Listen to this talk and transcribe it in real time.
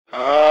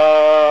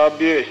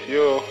kábíyèsí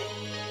o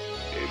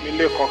èmi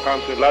lè kan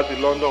cancel láti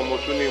London mo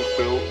tún ní ń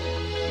pè ó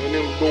mo ní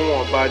ń gbóhùn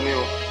ọba ní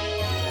o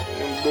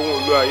ní ń gbóhùn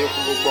olú ayé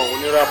fún gbogbo àwọn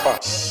oníràpà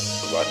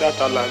ìwà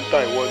dàtà Atlanta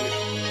ìwọ ni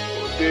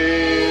mo dé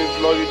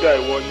Florida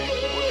ìwọ ni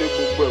mo dé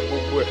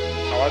gbogbo ẹ̀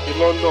àwa ti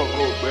London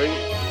kò gbẹ́yìn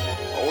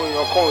àwọn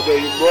èèyàn kan ò dẹ̀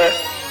yìí gbọ́ ẹ̀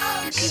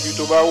kíbi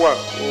tó bá wà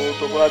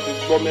tó bá ti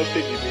gbọ́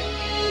mẹ́sẹ̀gì mi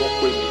kó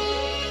pè mí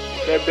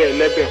fẹ́ bẹ́ẹ̀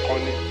lẹ́bẹ̀ kan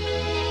ni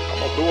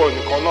àmọ́ pé wọ́n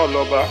nìkan náà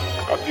lọ́ba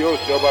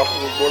kábíyèsí ọba fún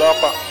gbogbo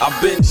rápà. I've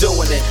been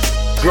doing it.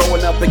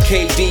 Growing up in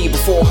KD,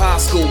 before high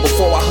school,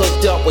 before I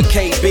hooked up with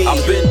KB.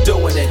 I've been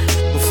doing it.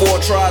 Before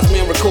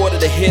Tribesmen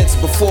recorded the hits,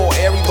 before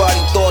everybody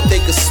thought they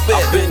could spit.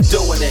 I've been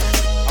doing it.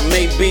 I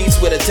made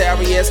beats with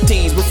Atari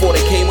STs before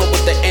they came up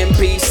with the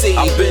MPC.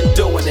 I've been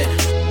doing it.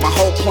 My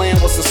whole plan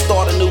was to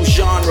start a new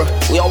genre.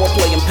 We all were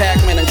playing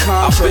Pac-Man and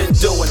Contra. I've been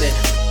doing it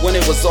when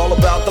it was all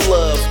about the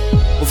love.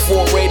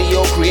 Before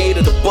radio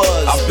created a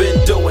buzz. I've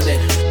been doing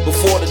it.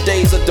 Before the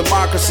days of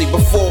democracy.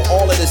 Before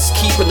all of this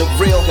keeping it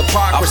real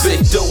hypocrisy. I've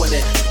been doing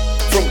it.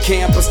 From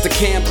campus to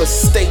campus,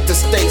 state to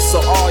state,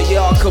 so all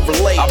y'all could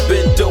relate. I've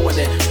been doing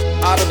it.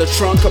 Out of the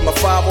trunk of my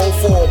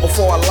 504.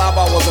 Before I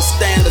was a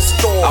standard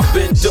store. I've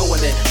been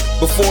doing it.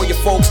 Before your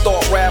folks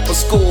thought rap was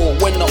school,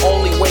 when the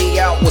only way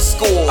out was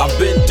school. I've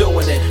been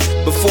doing it.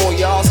 Before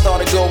y'all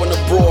started going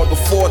abroad.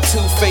 Before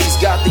Two-Face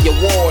got the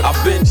award. I've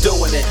been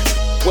doing it.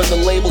 When the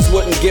labels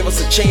wouldn't give us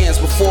a chance.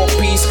 Before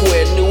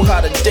P-Square knew how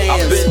to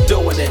dance. I've been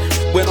doing it.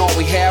 When all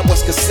we had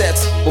was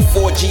cassettes.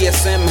 Before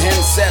GSM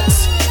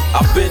handsets.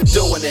 I've been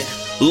doing it.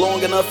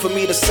 Long enough for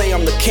me to say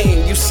I'm the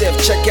king. You said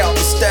check out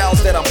the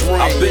styles that I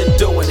bring. I've been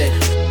doing it.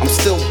 I'm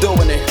still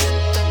doing it.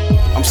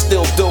 I'm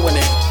still doing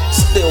it.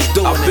 Still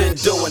doing it. I've been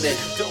doing it.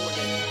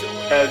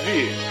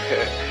 Aziz,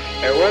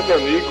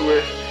 welcome Igwe.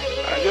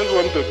 I just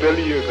want to tell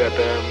you that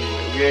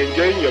we're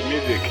enjoying your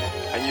music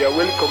and you're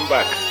welcome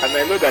back. And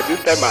I know that this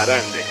time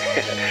around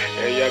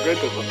you're going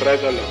to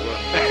surprise all of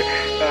us.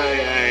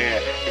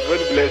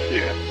 God bless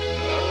you.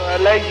 I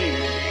like you.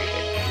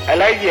 I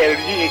like your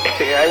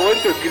music. I want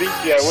to greet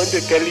you. I want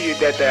to tell you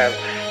that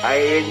I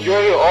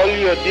enjoy all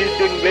your this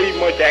thing very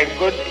much and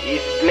God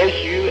is bless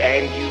you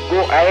and you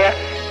go higher.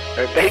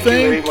 Thank you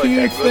very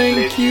much.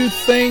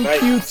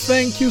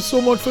 Thank you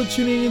so much for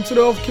tuning into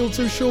the Off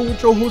Kilter Show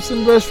with your host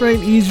and best friend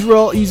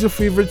Israel. Is your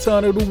favorite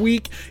sound of the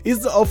week is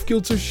the Off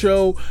Kilter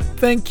Show.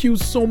 Thank you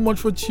so much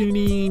for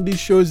tuning in. This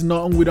show is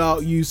nothing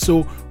without you.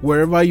 So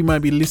wherever you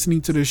might be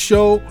listening to the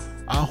show,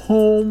 at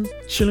home,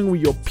 chilling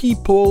with your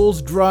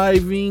peoples,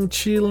 driving,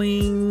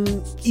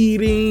 chilling,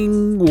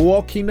 eating,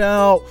 walking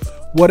out,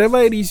 whatever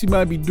it is you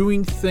might be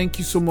doing, thank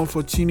you so much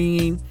for tuning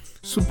in.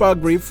 Super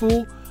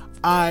grateful.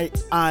 I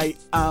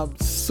am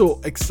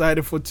so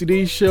excited for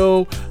today's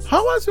show.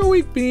 How has your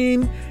week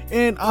been?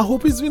 And I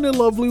hope it's been a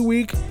lovely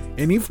week.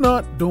 And if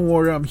not, don't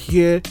worry, I'm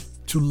here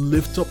to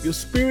lift up your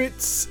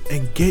spirits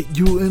and get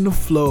you in the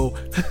flow.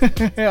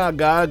 I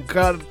got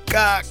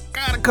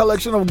a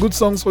collection of good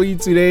songs for you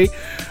today.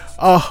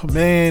 Oh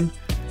man,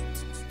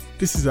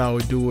 this is how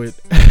we do it.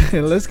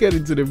 Let's get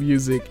into the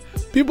music.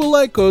 People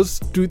like us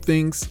do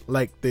things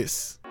like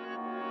this.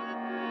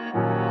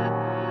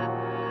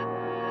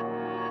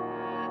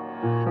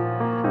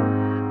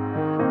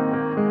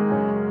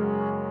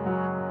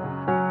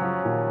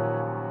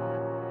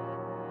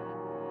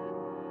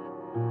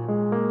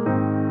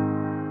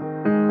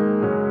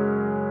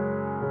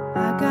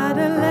 I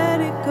gotta let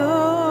it go.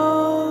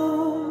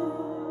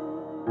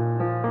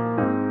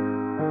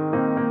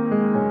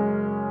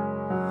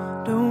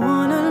 Don't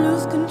wanna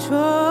lose control.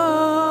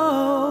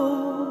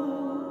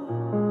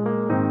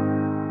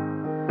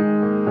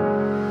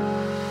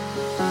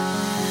 I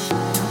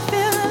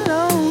feel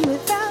alone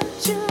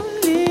without you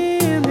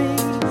near me.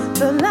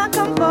 Feel like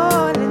I'm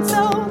falling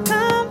so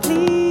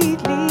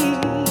completely.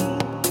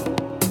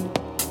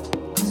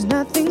 'Cause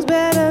nothing's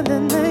better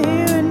than the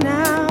here and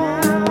now.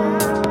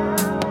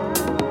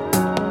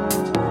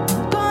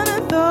 I'm gonna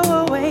throw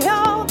away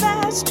all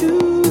that's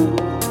true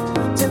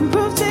to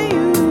prove to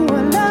you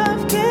what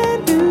love can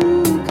do.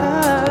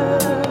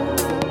 'Cause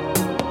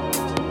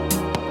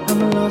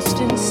I'm lost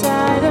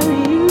inside of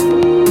you.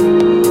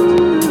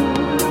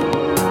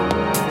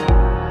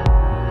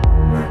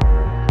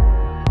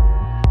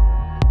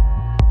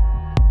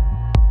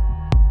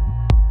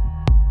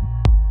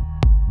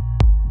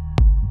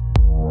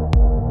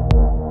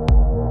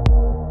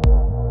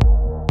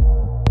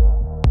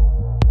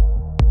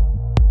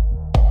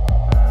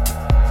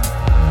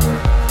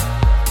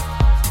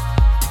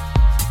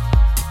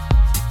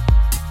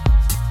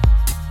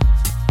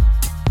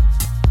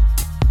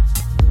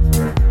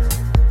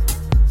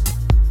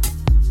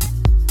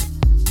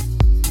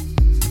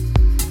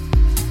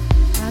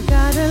 I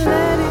gotta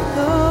let it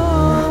go.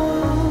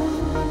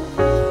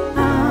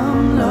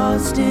 I'm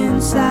lost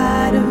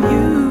inside of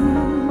you.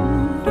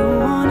 Don't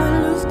wanna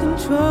lose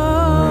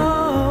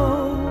control,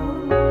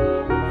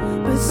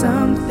 but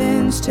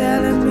something's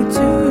telling me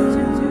to.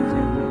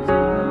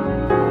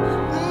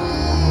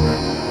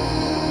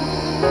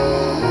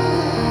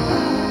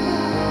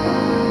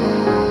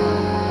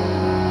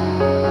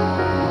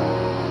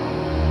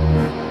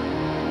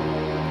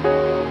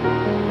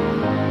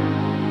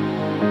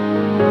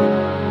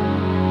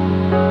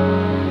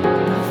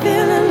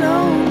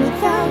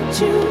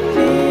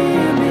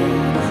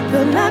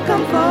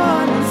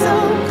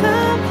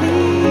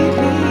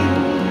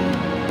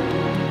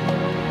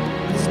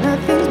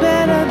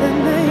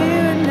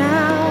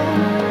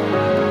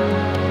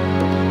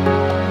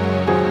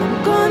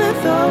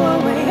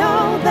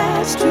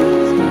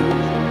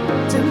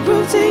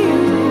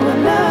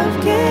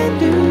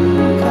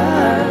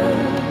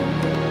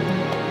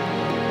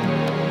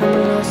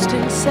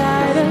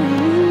 inside of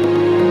you.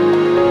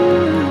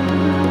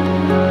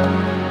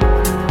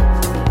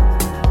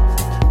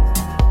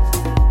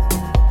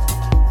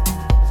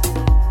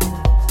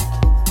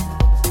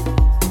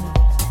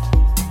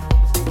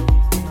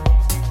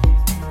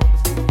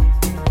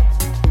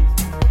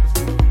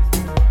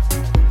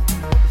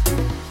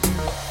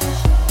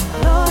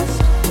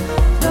 Lost,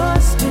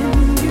 lost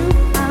in you.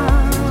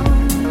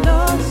 I'm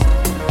lost,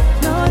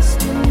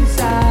 lost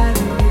inside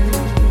of you.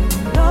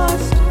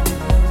 Lost,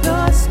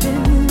 lost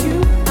in you.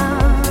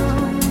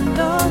 I'm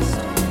lost,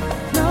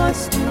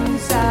 lost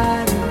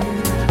inside of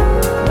you.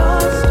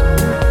 Lost,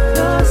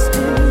 lost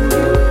in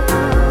you.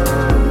 I'm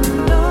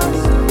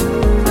lost,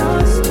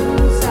 lost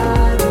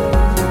inside of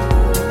you.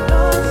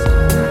 Lost,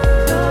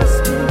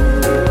 lost in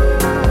you.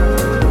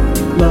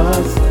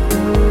 Lost,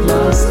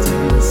 lost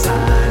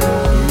inside of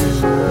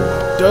you.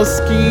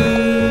 Dusky.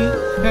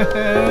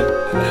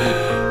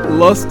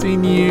 Lost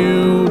in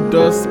you,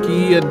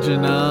 Dusky and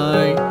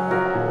Janai.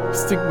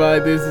 Stick by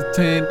this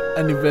 10th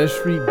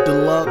anniversary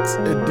deluxe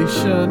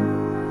edition.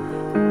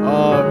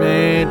 Oh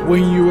man,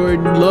 when you are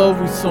in love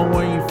with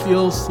someone, you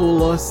feel so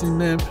lost in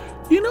them.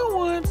 You know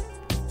what?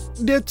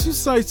 There are two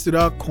sides to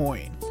that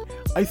coin.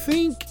 I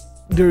think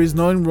there is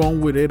nothing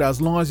wrong with it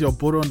as long as you're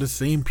both on the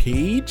same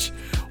page.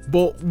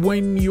 But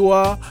when you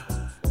are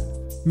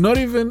not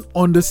even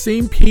on the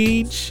same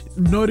page,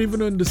 not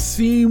even on the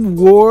same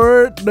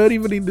word, not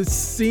even in the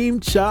same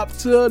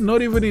chapter,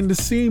 not even in the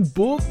same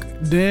book,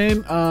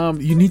 then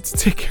you need to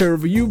take care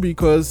of you,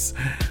 because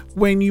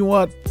when you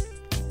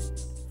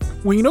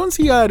don't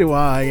see eye to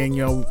eye and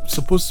you're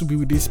supposed to be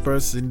with this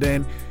person,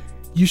 then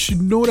you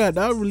should know that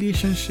that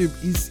relationship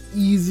is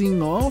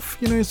easing off.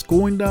 You know, it's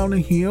going down a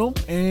hill,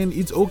 and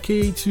it's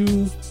okay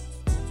to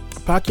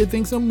pack your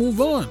things and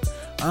move on.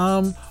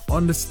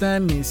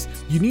 Understand this,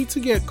 you need to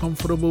get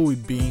comfortable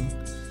with being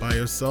by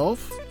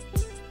yourself,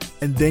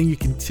 and then you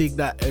can take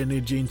that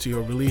energy into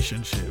your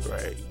relationship,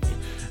 right?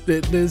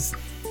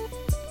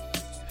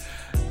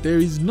 There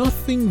is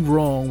nothing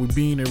wrong with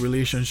being in a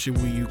relationship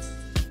where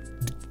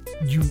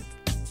you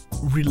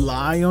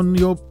rely on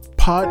your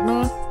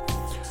partner,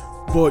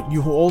 but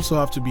you also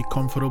have to be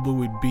comfortable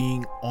with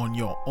being on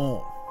your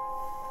own.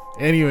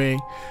 Anyway,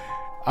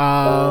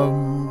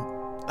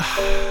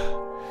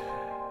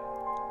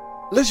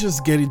 let's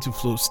just get into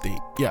flow state.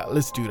 Yeah,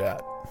 let's do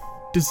that.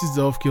 This is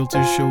the Off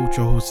Kilter Show with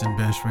your host and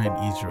best friend,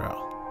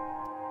 Israel.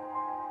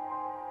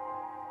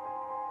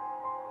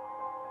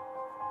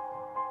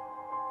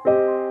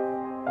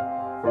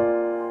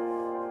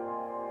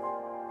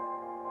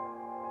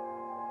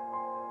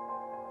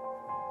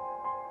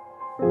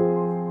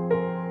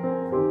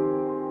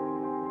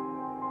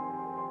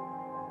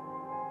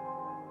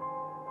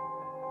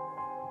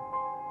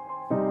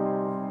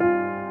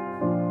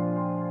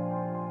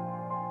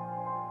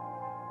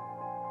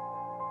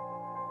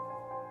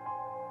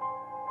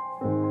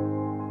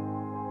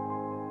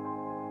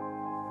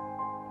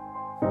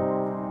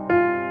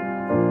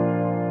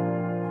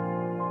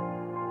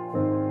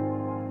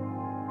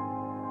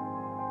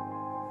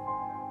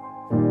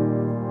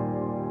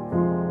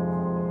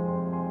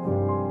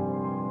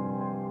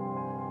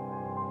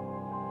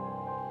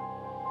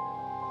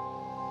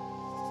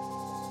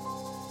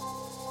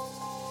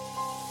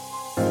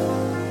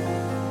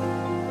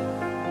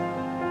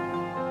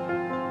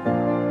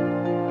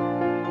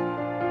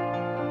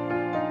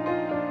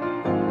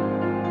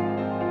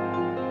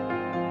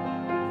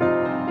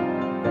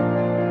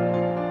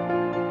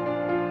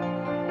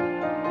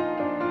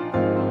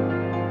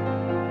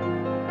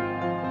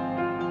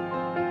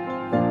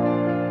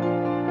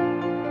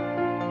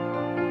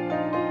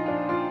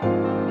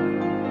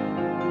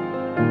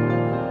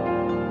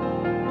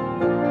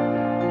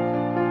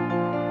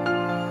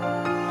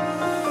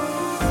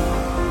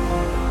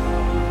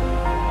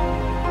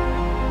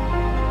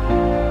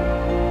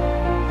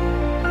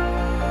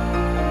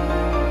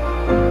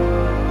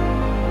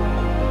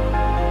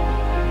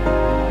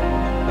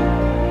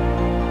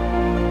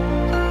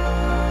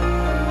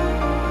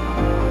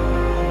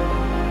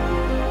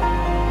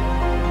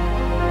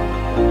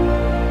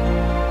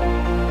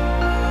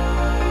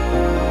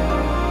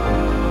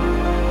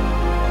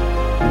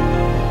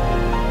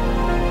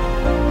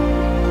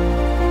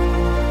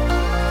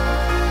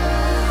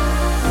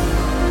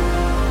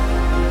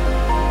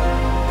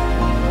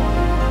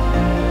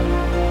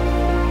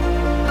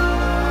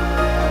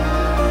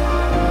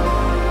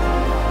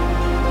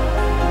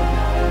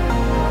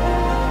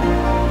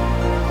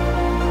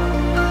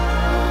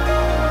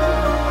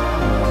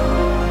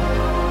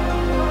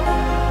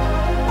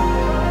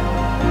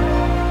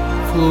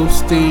 Flow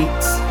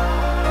state,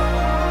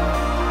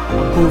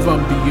 above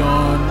and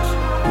beyond,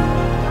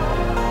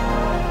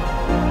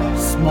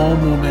 small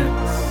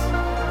moments.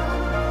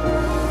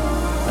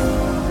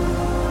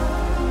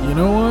 You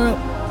know what?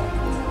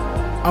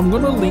 I'm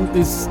gonna link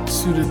this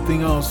to the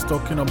thing I was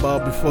talking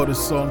about before the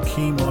song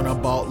came on,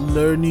 about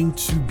learning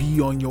to be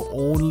on your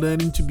own,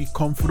 learning to be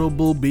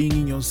comfortable being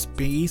in your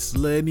space,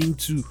 learning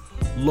to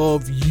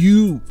love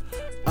you.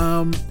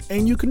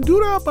 And you can do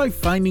that by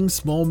finding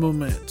small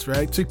moments,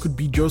 right? So it could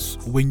be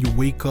just when you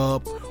wake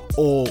up,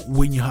 or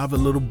when you have a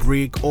little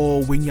break,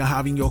 or when you're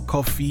having your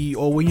coffee,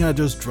 or when you're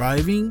just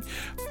driving.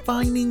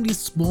 Finding these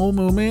small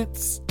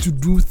moments to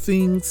do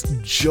things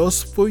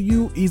just for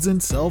you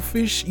isn't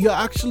selfish. You're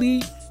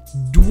actually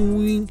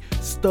doing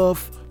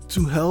stuff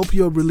to help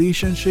your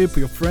relationship,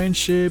 your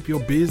friendship, your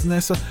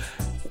business.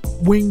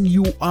 When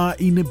you are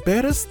in a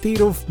better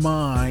state of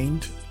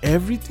mind,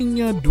 everything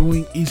you're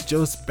doing is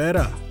just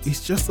better.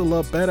 It's just a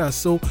lot better.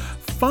 So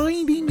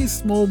finding these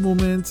small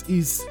moments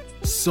is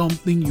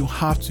something you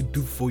have to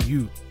do for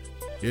you,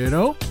 you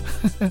know?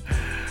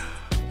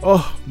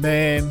 Oh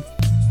man,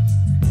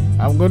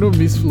 I'm gonna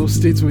miss Flow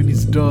State when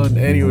it's done.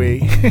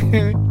 Anyway,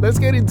 let's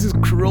get into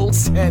Cruel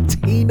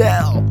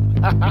Sentinel.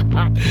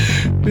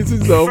 This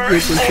is the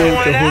official show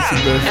with the host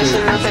and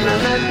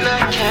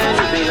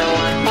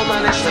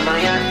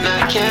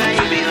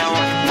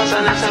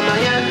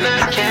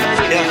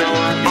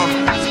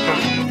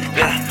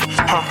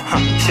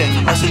shit,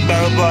 I should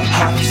barrel but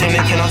shit,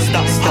 they cannot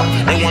stop,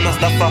 they wanna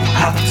stop up,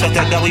 shit,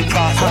 I got we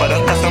prosper, but I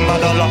got some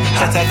bad luck,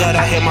 shit, I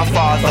gotta hear my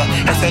father,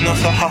 I said no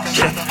so hot,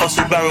 shit, I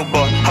should barrel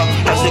but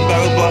shit,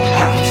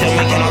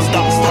 we cannot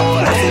stop,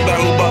 I should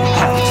barrel but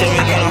shit,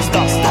 we cannot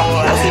stop,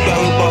 I should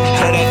barrel but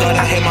shit, I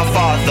gotta hear my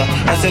father,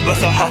 I said but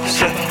so hot,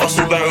 shit, I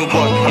should barrel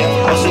but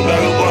yeah, I should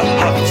barrel but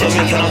shit,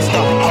 we cannot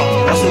stop,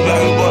 I should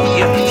barrel but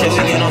yeah, shit,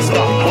 we cannot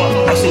stop,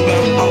 I should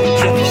barrel but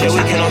shit,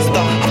 we cannot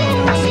stop.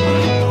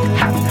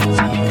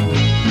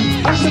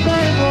 What's the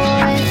bad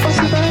boy? What's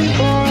the bad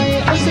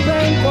boy? What's the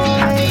bad boy?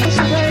 What's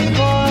the bad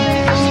boy?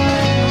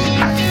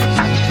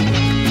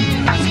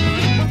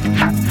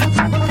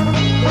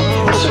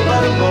 What's the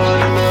bad boy?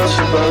 Let me ask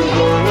you bad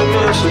boy. Let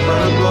me ask you bad boy. Let me ask you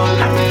bad boy.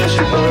 Let me ask you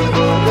bad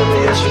boy. Let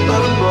me ask you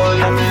bad boy.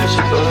 Let me ask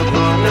you bad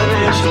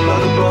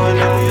boy.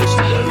 Let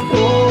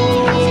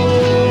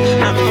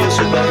me ask you bad boy. Let me ask you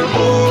bad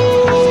boy.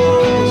 Let me ask you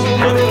bad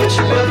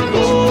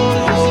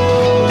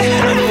boy. Let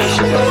me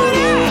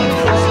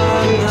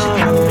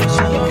ask you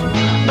bad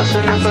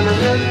boy.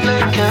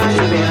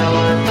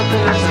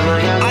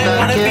 I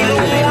wanna be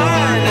the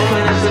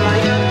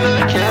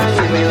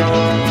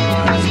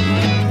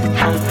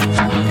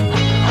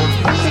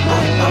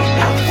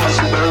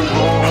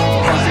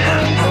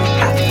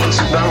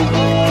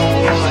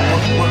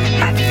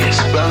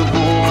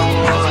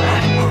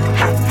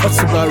What's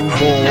the Subaru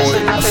boy?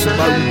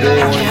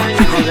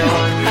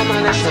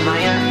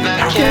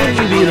 Can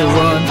you be the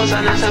one?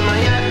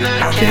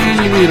 Can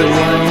you be the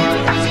one?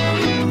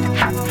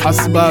 A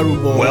Subaru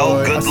boy. Well,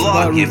 good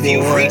luck. If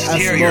you've reached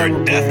here, you're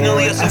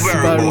definitely a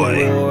Subaru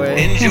boy.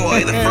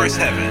 Enjoy the first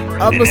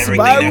heaven. I'm a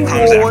Subaru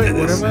boy,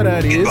 whatever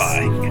that is.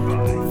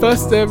 Goodbye.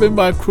 First Heaven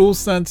by Cruel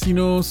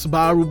Santino,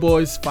 Subaru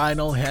Boy's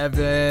Final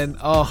Heaven.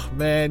 Oh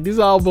man, this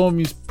album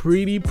is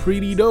pretty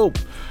dope.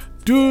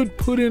 Dude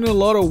put in a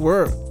lot of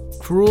work.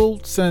 Cruel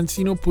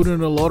Santino put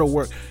in a lot of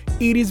work.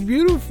 It is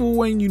beautiful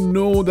when you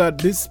know that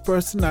this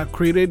person that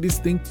created this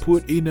thing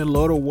put in a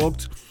lot of work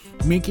to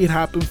make it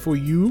happen for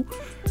you.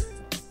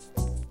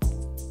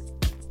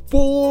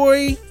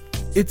 Boy,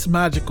 it's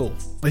magical.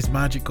 It's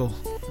magical.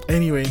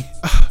 Anyway,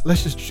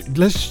 let's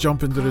just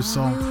jump into this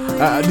song.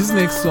 This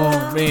next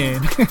song,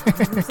 man,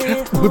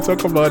 we'll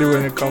talk about it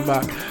when we come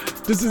back.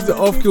 This is the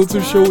Off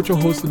Kilter Show with your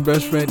host and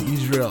best friend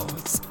Israel.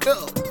 Let's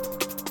go.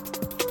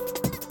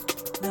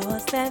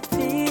 Lost that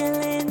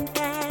feeling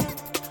that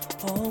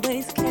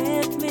always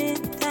kept me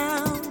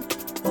down.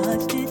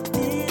 Watched it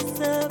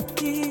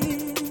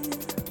disappear.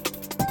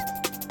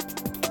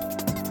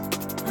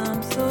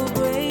 I'm so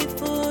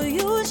grateful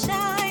you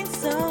shine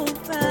so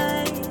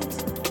bright.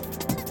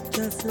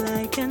 Just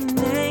like an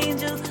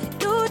angel,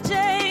 you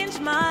changed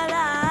my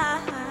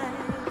life.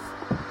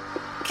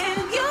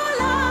 Can you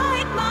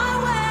light my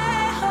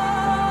way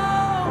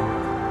home?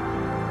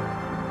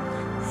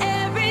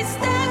 Every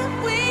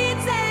step we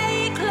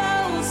take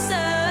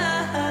closer.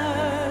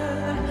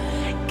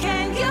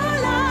 Can you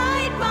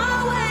light my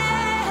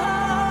way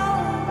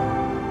home?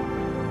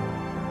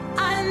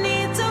 I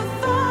need to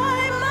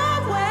find my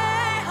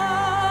way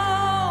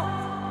home.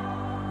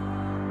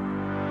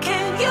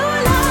 Can you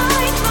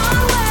light my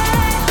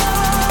way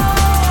home?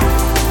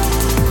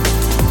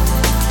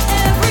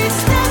 Every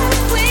step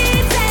we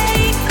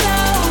take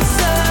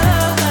closer.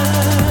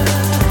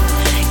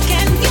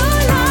 Can you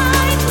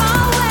light my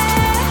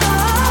way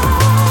home?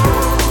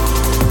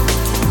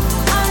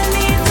 I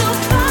need to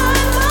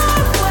find my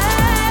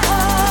way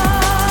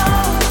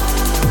home.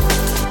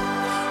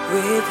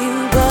 With you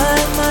by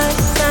my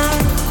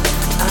side,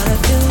 I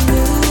feel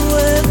new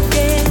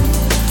again.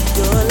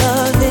 Your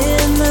love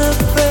in the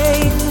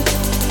frame.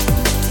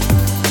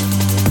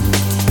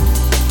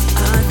 I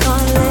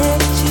can't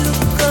let you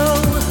go,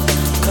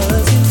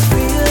 'cause you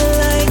feel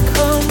like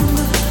home.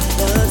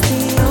 Love's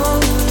the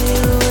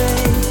only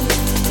way.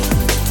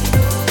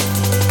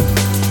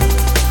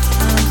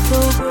 I'm so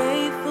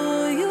grateful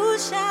you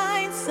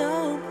shine so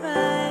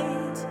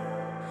bright.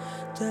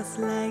 Just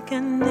like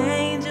an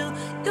angel,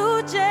 you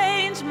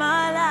changed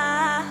my life.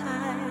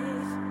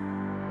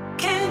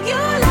 Can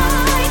you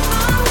light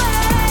my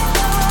way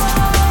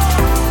home?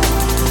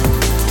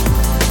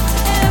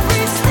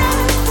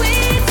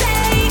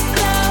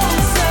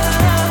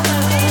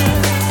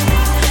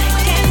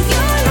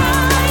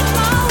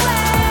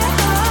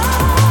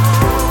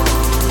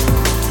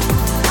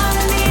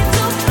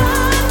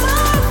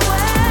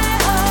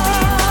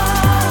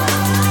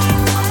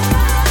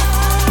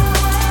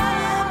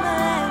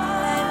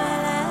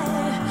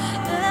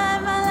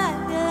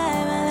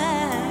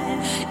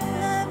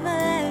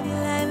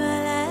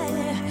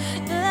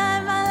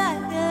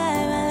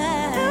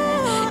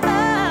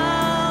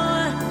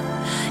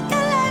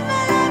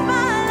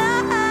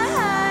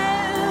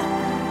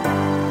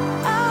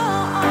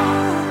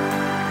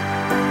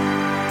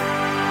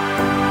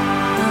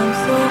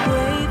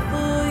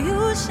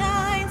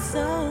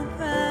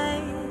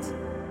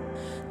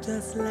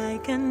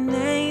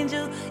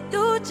 angel,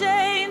 you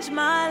changed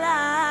my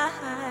life.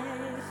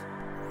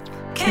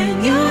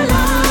 Can you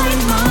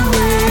light my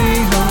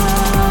way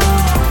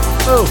home?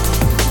 Oh.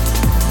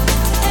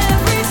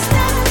 Every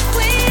step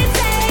we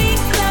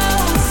take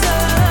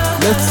closer.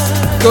 Let's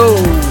go.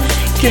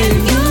 Can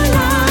you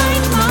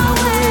light my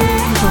way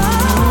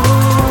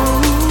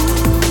home?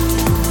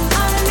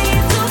 I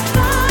need to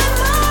find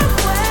my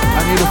way.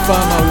 I need to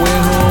find my way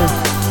home.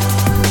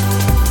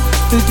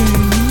 Can you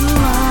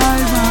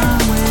light my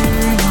way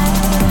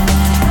home?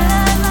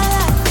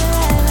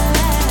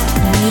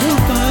 I need to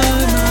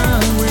find my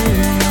way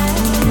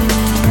home.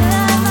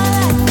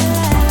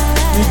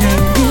 Can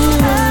you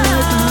light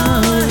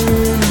my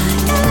way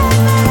home?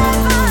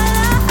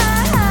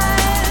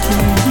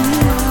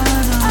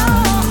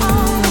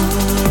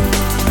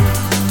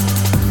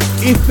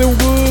 Ethan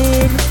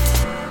Wood,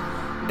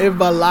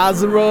 Eva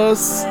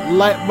Lazarus,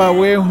 light my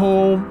way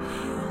home.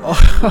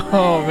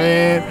 Oh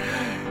man,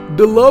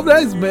 the love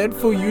that is meant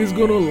for you is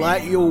gonna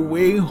light your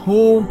way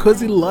home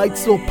because it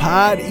lights your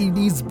path. It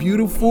is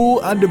beautiful,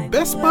 and the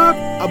best part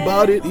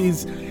about it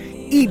is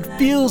it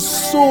feels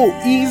so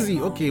easy.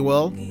 Okay,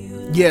 well,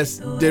 yes,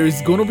 there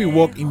is gonna be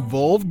work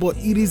involved, but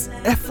it is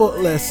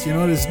effortless. You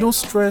know, there's no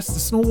stress,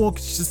 there's no work.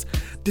 It's just,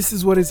 this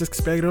is what is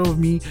expected of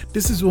me.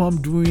 This is why I'm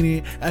doing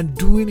it, and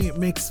doing it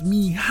makes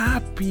me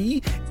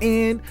happy,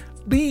 and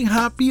being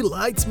happy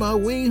lights my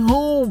way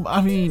home.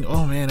 I mean,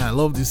 oh man, I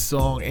love this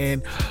song.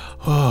 And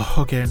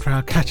okay, I'm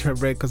trying to catch my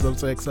breath because I'm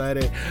so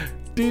excited.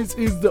 This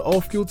is the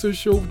Off Kilter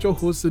Show with your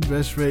host and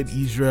best friend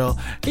Israel.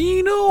 And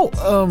you know,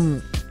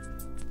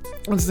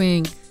 I'm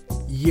saying,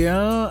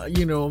 yeah,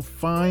 you know,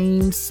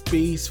 find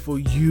space for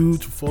you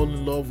to fall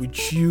in love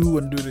with you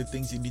and do the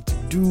things you need to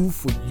do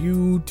for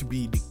you to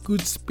be in the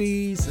good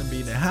space and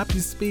be in a happy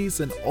space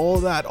and all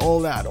that.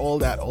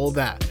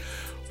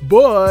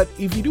 But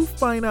if you do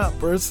find that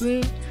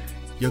person,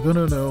 you're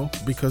gonna know,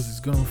 because it's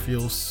gonna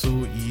feel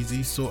so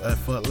easy, so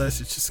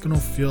effortless. It's just gonna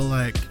feel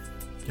like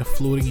you're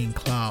floating in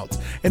clouds,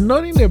 and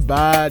not in a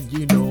bad,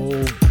 you know,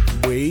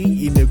 way,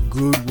 in a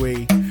good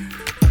way.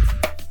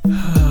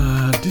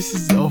 This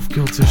is the Off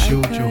Kilter Show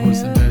with your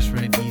host and best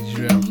friend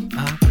Israel.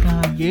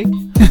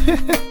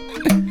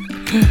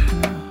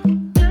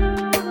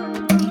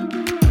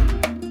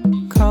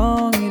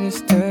 Call me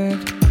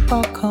disturbed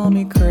or call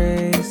me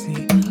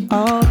crazy.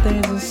 All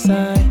things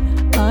aside,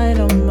 I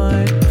don't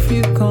mind if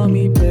you call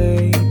me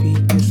baby.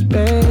 'Cause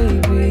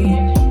baby,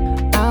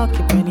 I'll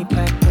keep any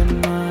packed in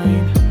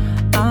mind.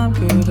 I'm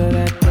good at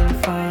acting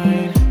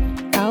fine.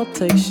 I'll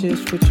take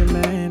shifts with your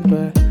man,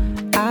 but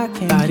I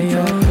can't keep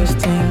track this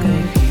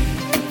tingling.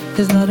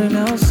 There's nothing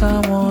else I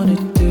wanna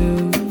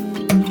do,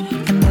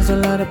 and there's a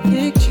lot of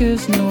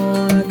pictures, no,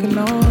 I can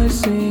always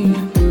see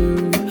you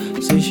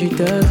through. Say she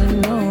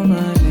doesn't know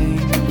my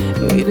name,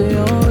 but they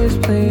always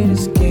play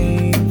this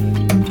game.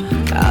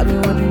 I'll be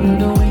watching through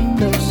the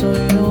window, so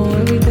you know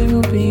everything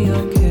will be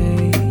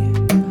okay.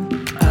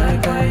 I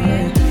got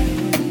you.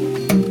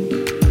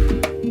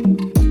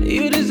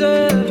 You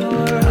deserve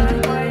more.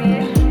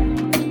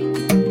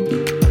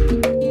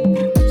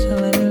 So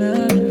let me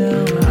love you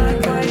now. I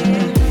got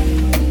you.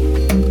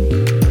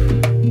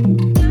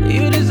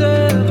 You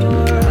deserve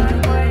more.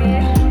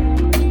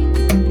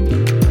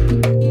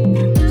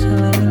 So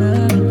let me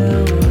love you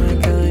now. I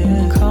got you.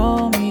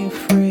 Call me a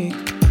freak,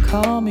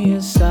 call me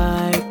a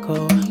psycho.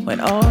 When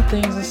all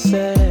things are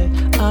said,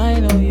 I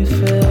know you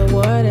feel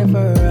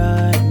whatever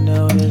I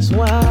know. That's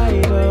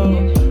why,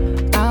 though,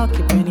 I'll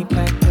keep any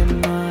packed in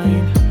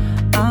mind.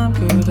 I'm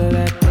good at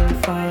acting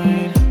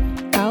fine.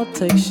 I'll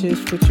take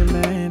shifts with your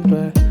man,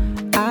 but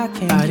I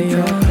can't keep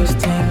track this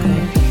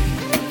tingling.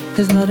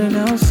 There's nothing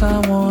else I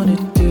wanna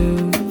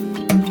do,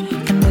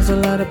 and there's a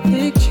lot of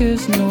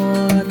pictures, no,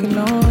 I can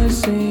always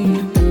see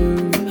you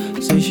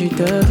through. Say she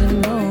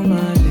doesn't know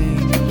my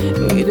name,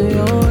 but they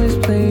always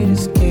play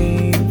this game.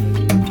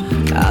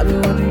 I'll be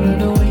watching through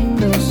the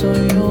window, so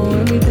you know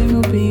everything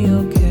will be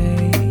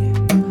okay.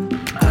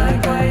 I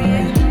got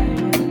you.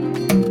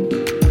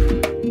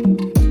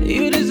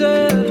 You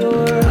deserve the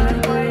world.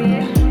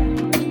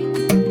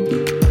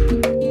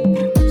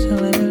 So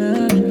let me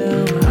love you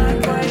now. I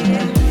got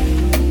you.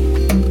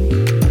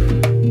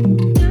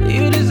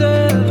 You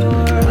deserve the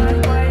world.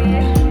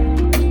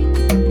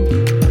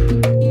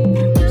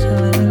 So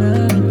let me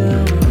love you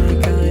now. I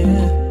got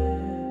you.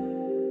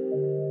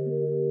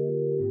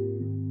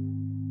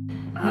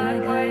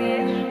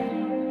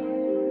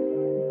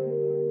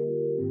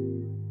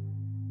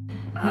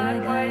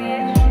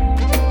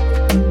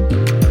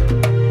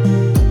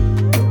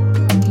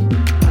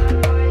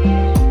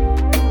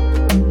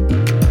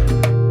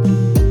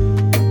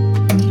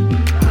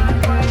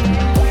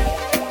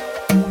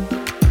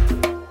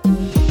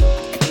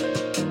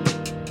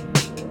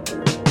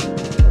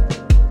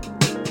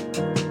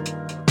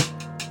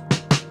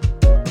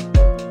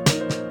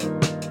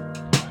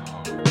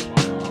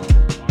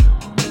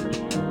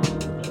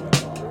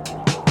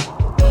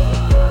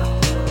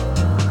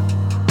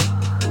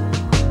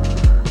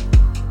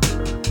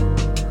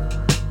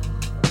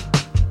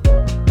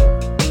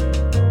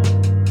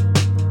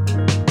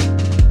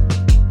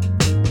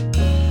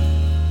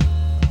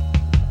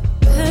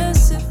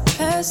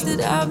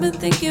 invested. I've been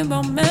thinking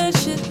about mad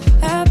shit.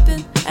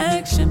 Happen,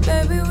 action,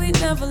 baby, we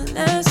never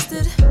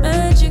lasted.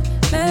 Magic,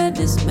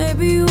 madness,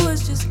 maybe you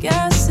was just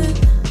gassing.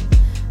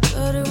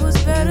 But it was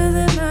better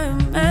than I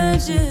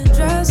imagined.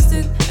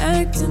 Drastic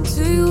acting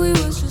to you, it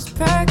was just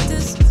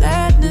practice.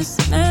 Sadness,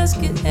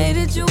 mask it,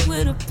 hated you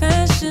with a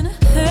passion.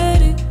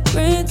 Had it,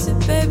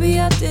 granted, baby,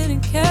 I didn't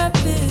cap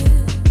it.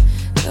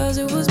 Cause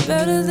it was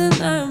better than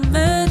I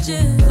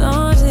imagined.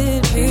 Thought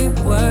it'd be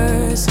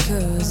worse,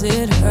 cause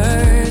it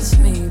hurts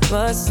me.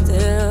 But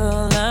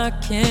still, I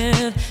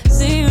can't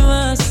see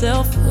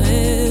myself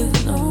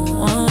with no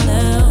one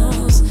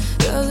else.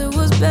 Cause it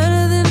was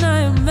better than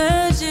I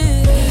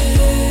imagined.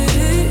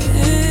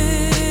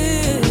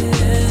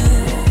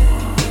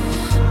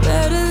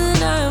 Better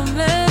than I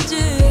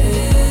imagined.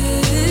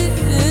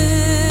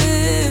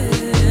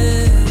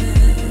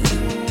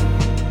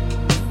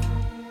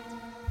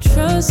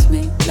 Trust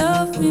me,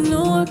 love me,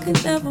 no, I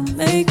could never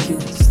make you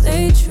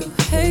stay true.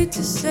 Hate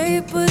to say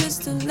it, but it's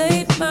too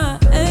late. My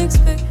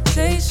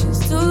expectations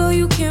too low,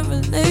 you can't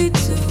relate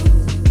to.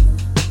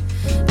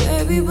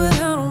 Baby, but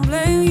I don't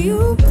blame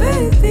you,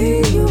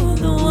 baby. You are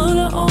the one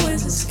I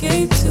always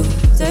escape to.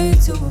 Day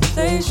to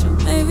replace you,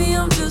 maybe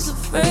I'm just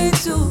afraid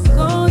to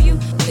call you.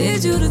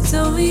 Need you to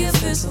tell me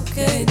if it's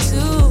okay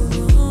too.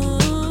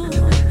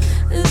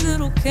 Is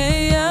it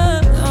okay?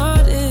 I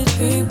thought it'd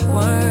be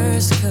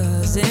worse,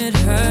 cause it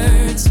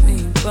hurts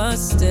me. But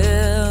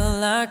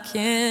still, I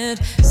can't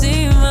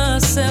see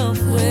myself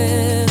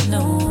with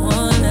no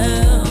one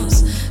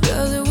else.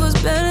 Cause it was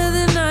better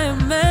than I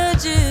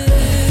imagined.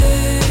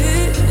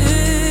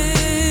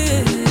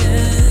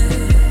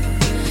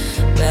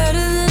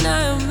 Better than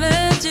I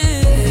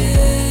imagined.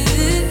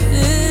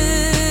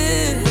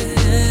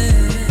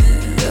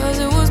 Cause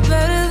it was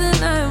better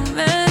than I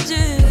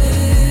imagined.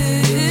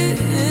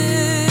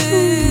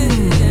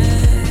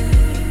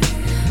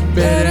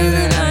 Better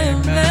than I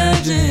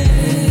imagined.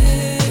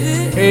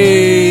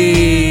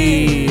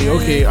 Hey,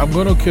 okay, I'm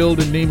gonna kill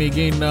the name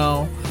again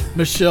now.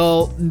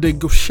 Michelle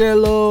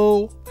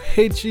Ndegoshelo,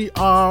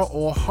 H-E-R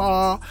or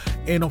her,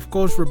 and of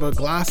course Robert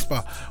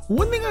Glasper.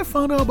 One thing I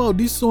found out about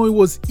this song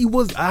was it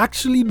was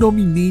actually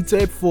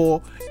nominated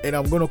for, and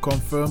I'm gonna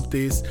confirm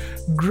this,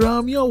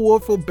 Grammy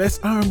Award for Best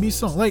R&B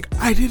Song. Like,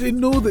 I didn't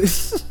know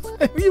this.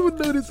 I didn't even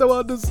know this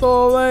about the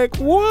song. Like,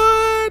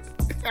 what?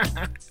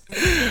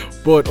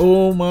 But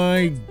oh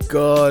my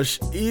gosh,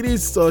 it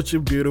is such a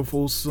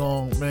beautiful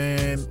song,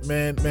 man.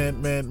 And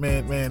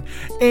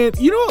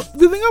you know,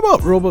 the thing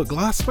about Robert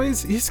Glasper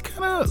is he's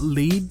kind of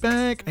laid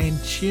back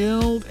and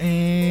chilled,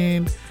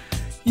 and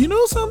you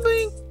know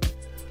something?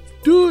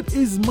 Dude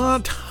is my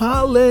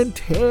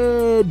talented.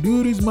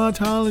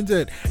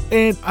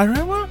 And I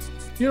remember,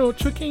 you know,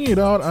 checking it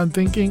out and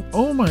thinking,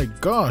 oh my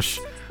gosh,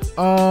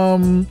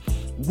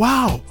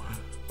 wow,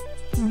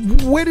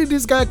 where did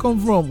this guy come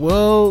from?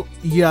 Well,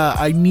 yeah,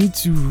 I need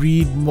to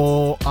read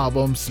more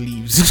album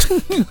sleeves.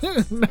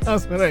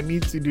 That's what I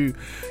need to do.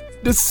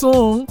 The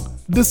song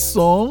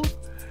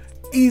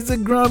is a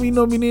Grammy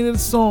nominated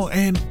song,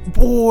 and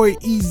boy,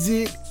 is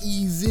it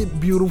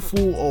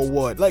beautiful or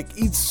what? Like,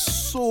 it's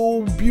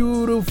so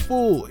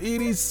beautiful.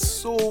 It is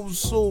so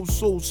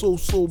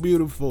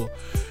beautiful.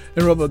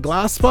 And Robert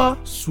Glasper,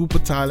 super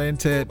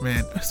talented,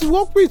 man. He's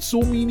worked with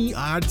so many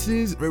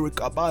artists: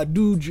 Erykah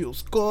Badu, Jill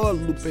Scott,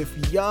 Lupe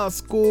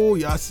Fiasco,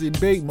 Yasin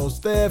Bey, Mos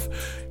Def,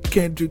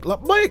 Kendrick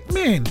Lamar.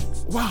 Man,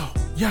 wow,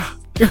 yeah.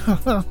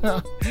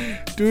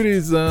 Dude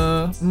is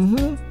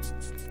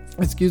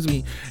excuse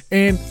me,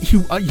 and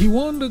he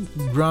won the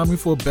Grammy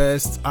for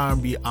Best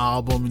R&B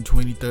Album in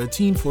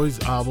 2013 for his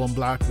album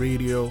Black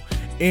Radio.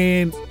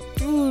 And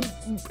dude,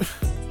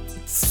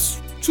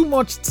 it's too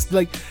much,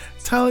 like,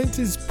 talent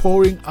is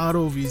pouring out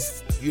of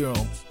his, you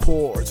know,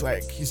 pores.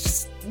 Like,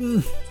 it's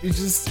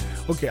just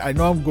okay. I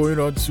know I'm going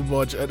on too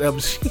much.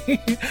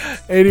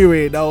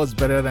 Anyway, that was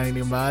better than I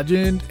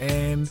imagined.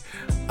 And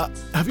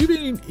have you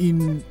been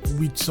in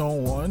with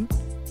someone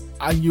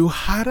and you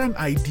had an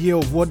idea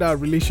of what that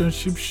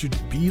relationship should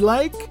be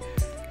like,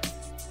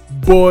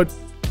 but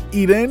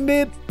it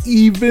ended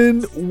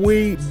even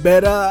way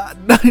better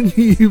than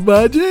you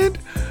imagined?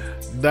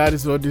 That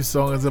is what this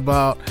song is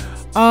about.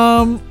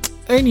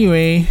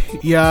 Anyway,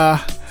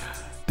 yeah,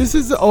 this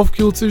is the Off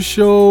Kilter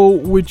Show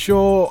with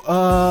your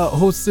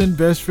host and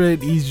best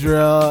friend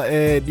Israel.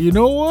 And you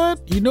know what?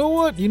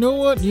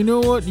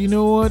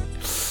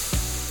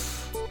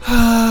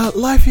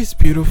 Life is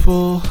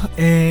beautiful,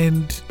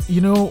 and you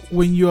know,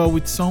 when you are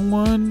with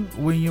someone,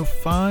 when you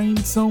find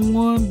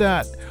someone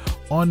that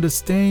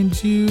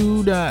understands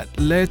you, that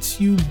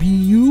lets you be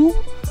you,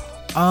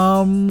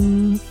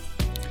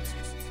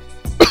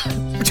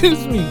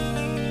 excuse me,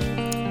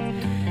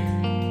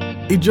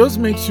 it just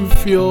makes you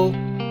feel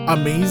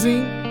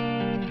amazing.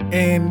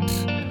 And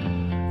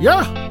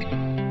yeah.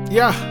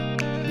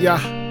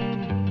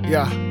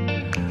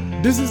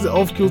 This is the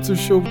Off Kilter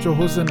Show with your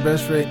host and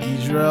best friend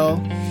Israel.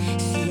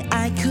 See,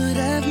 I could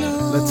have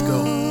known. Let's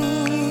go.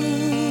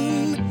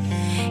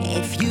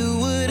 If you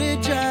would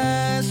have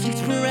just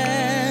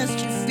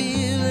expressed your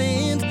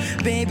feelings,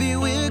 baby,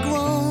 we're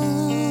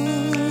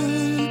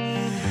grown.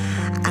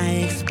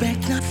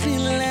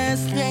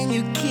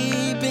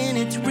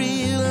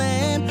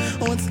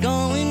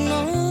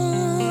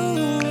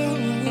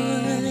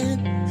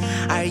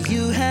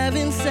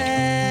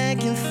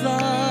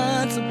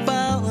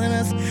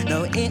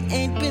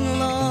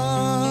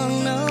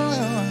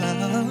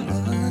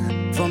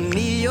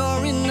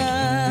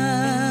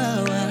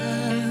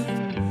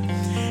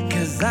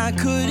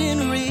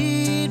 couldn't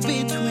read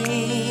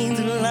between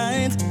the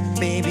lines.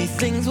 Maybe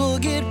things will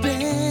get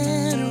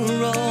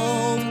better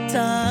over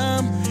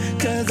time.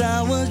 'Cause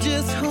I was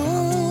just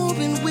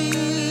hoping we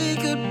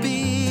could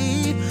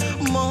be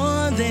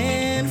more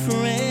than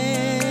friends.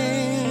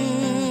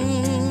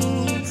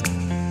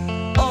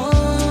 Oh,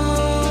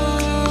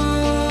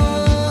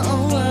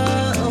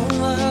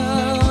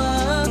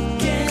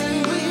 can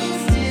we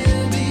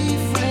still be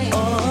friends?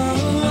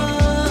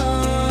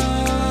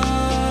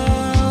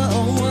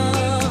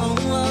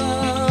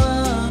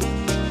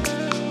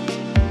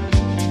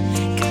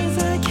 Cause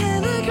I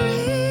can't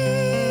agree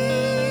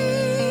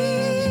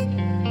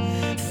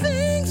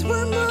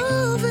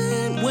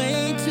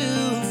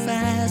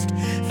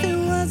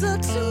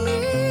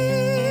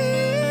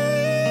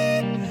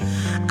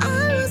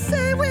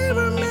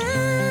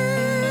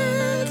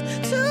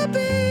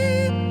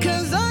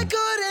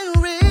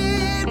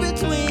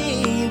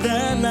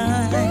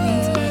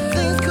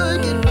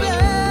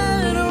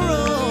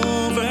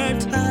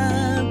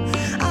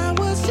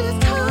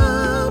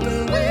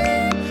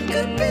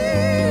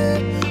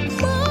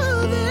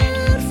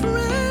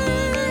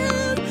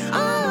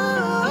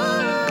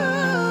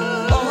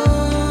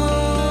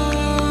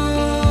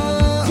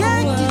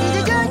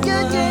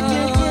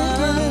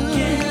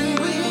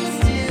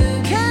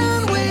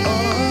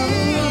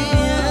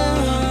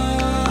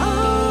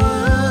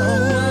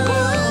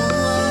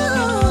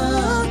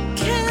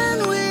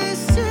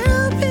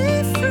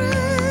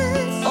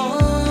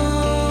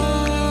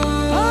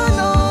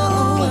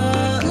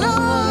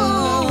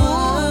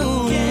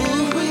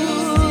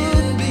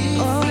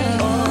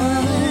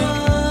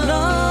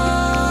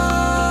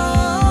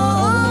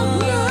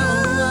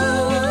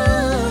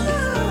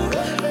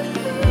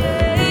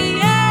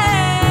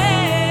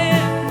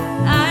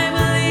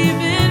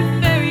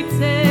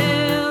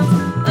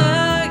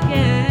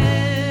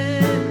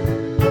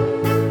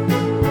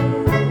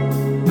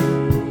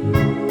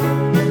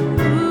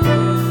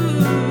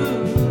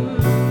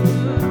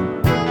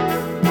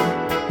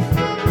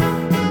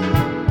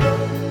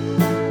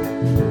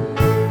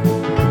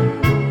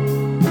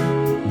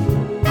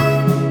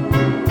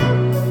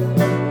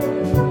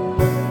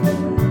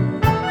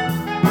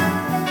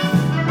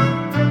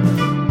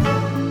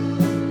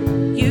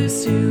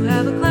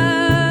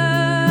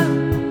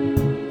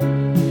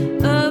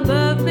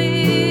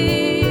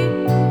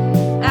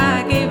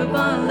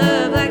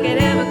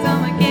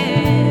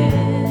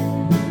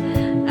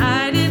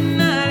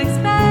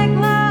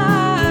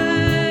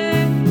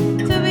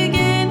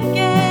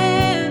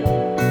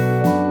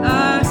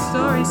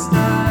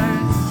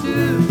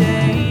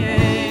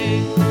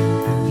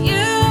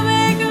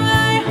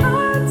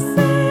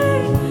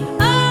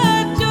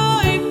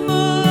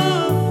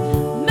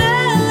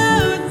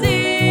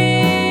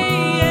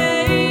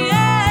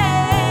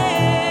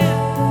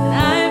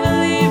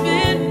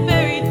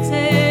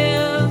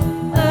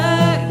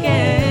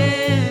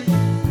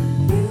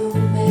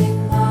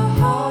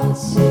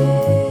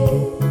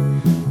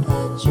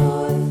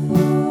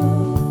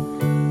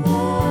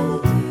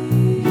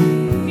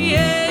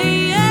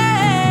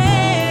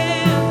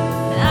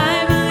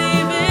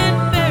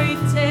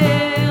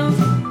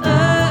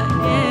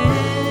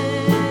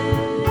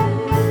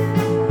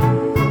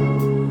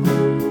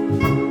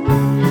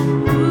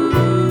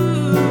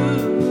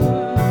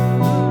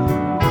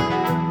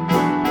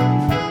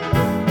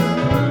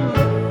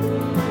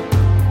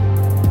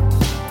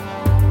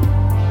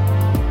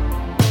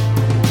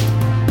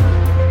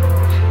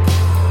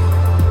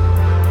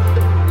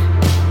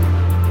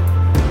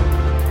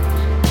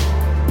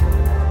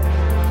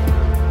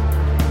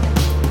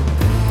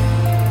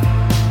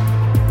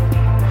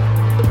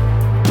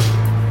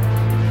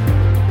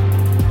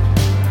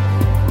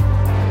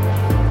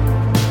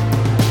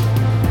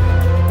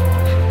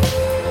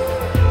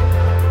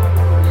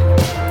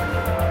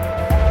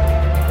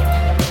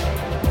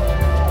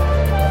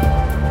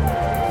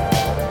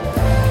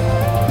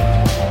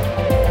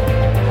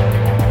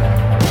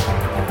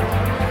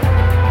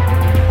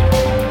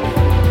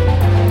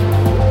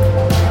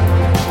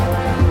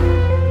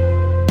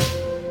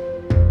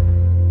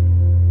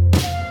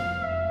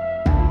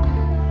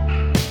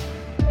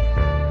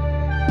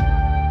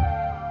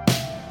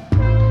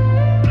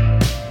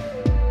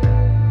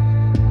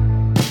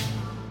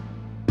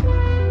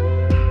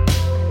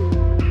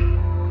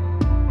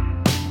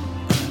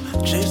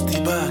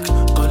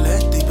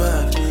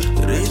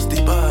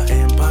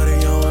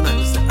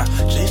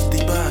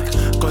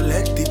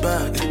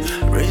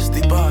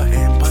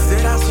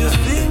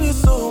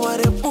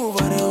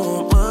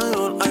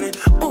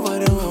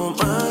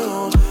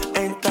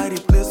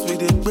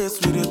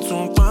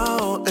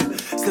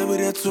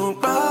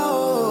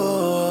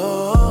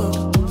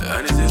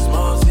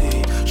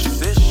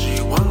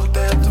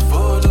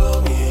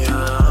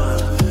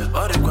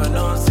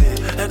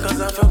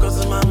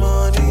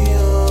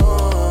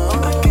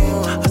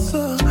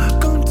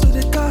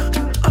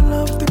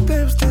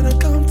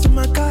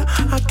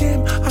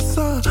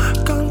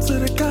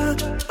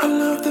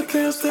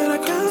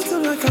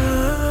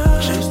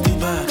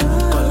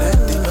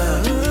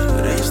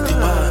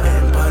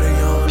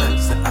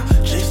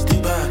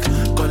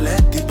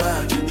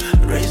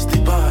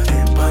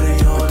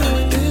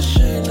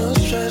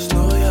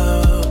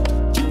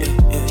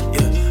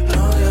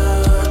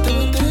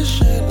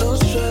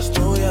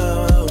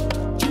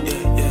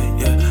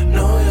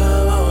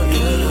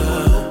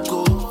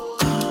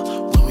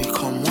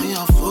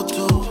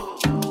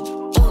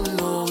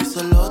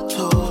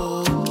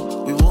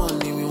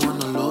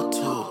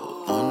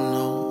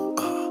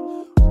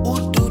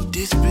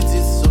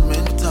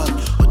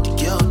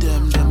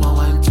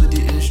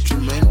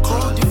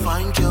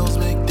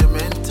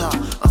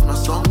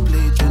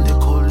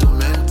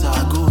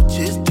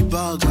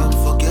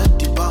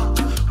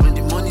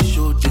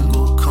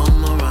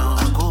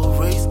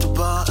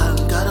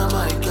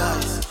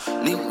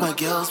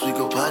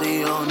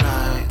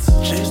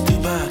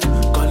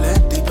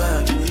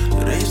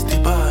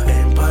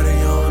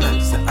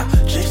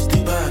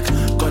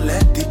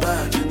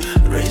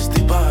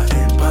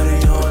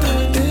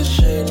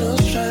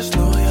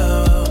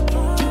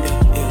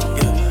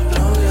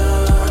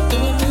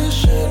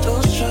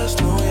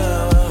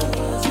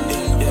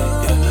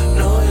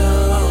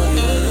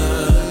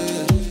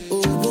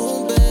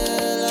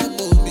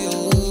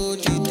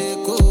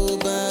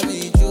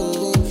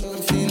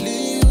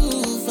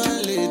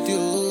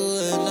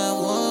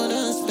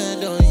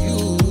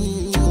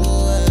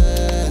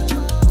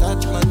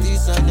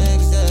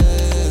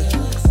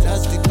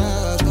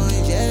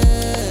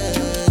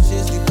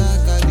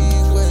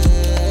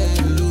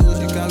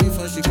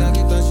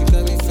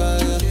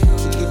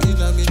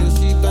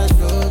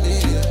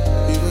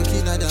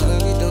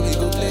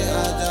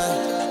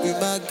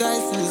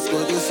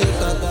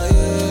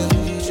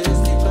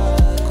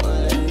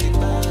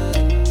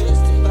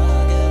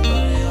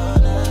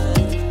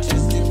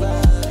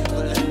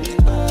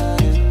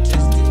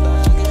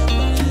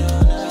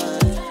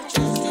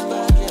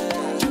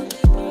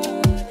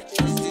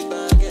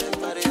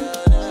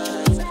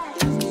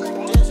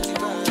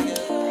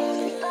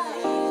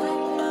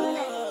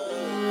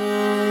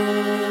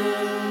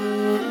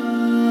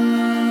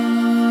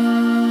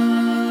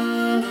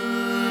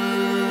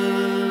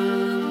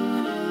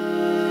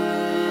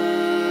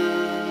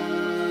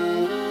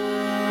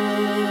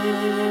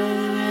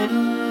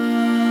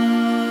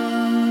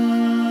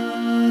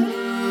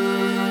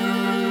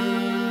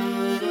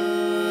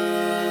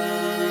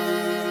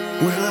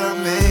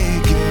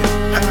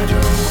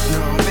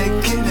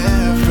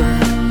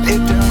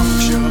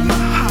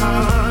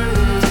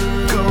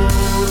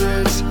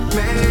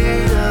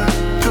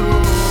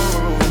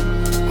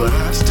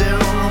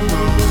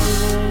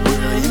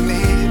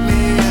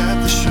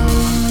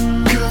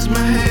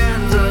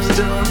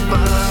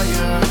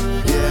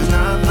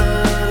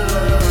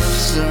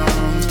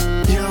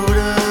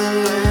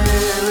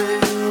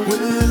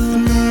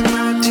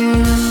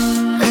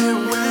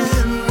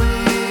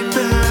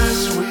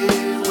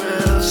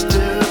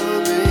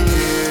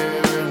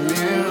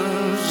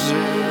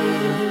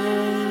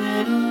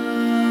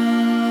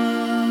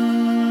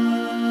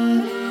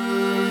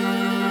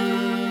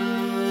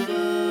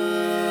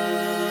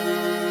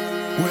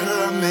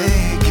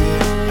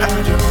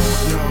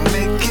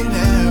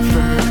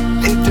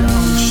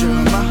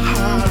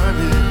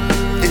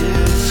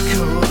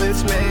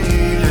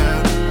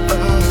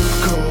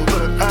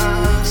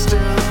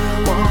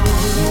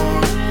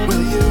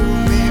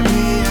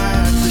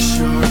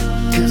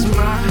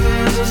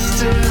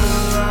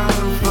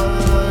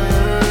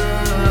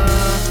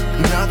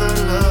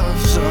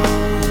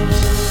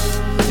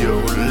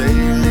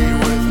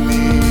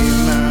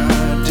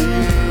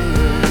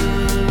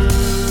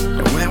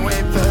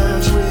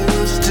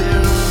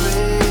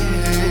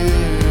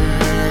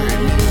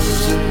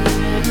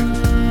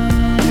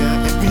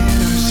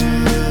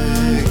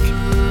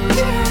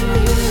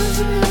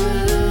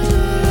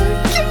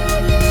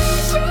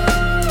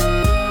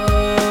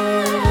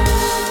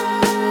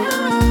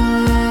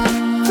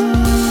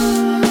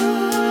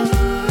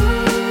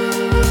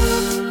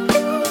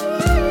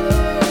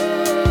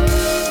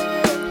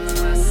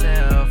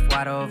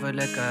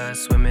liquor,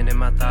 swimming in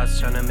my thoughts,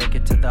 trying to make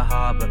it to the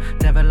harbor.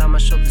 Devil on my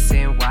shoulder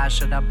saying, why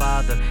should I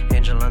bother?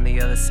 Angel on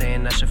the other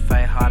saying, I should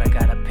fight harder.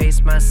 Gotta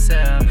pace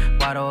myself,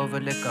 water over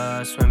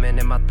liquor, swimming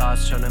in my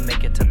thoughts, trying to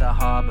make it to the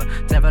harbor.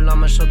 Devil on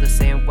my shoulder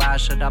saying, why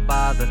should I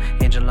bother?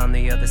 Angel on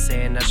the other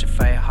saying, I should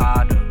fight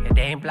harder. It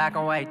ain't black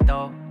and white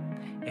though.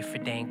 If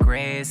it ain't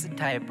gray, it's a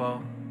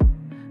typo.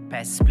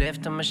 Pass the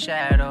spliff to my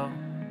shadow.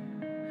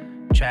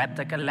 Trapped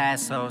like a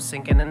lasso,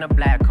 sinking in a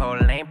black hole.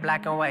 It ain't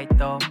black and white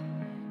though.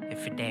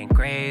 If it ain't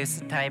gray,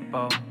 it's a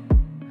typo.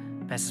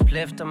 Pass the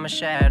spliff to my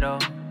shadow.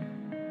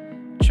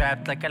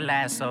 Trapped like a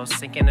lasso,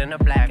 sinking in a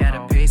black hole.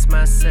 Gotta pace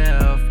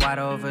myself, wide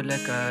over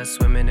liquor,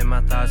 swimming in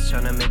my thoughts,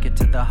 trying to make it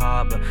to the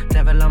harbor.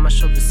 Devil on my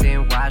shoulder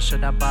saying, why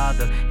should I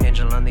bother?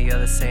 Angel on the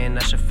other saying,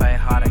 I should fight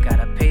harder.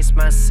 Gotta pace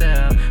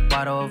myself,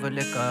 wide over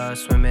liquor,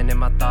 swimming in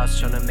my thoughts,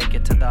 trying to make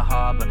it to the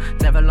harbor.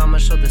 Devil on my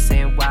shoulder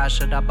saying, why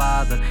should I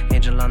bother?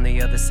 Angel on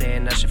the other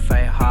saying, I should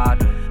fight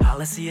harder. All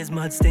I see is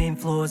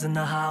mud-stained floors in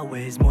the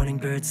hallways. Morning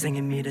birds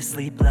singing me to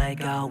sleep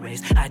like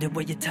always. I did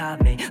what you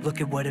taught me, look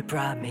at what it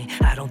brought me.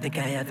 I don't think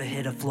I ever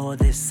hit a floor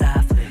this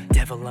softly.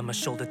 Devil on my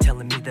shoulder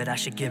telling me that I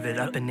should give it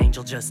up. An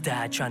angel just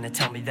died trying to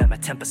tell me that my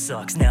temper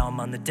sucks. Now I'm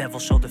on the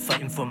devil's shoulder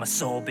fighting for my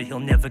soul, but he'll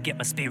never get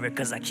my spirit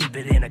cause I keep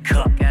it in a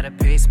cup. Gotta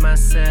pace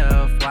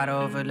myself, wide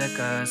over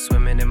liquor,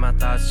 swimming in my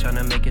thoughts, trying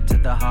to make it to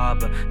the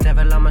harbor.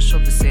 Devil on my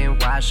shoulder saying,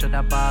 why should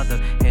I bother?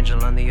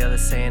 Angel on the other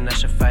saying, I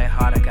should fight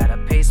harder. Gotta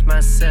pace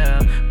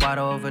myself, wide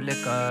over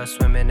liquor,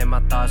 swimming in my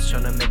thoughts,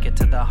 trying to make it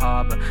to the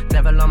harbor.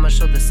 Devil on my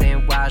shoulder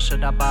saying, why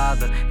should I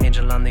bother?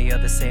 Angel on the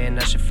other saying,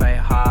 I should fight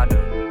harder.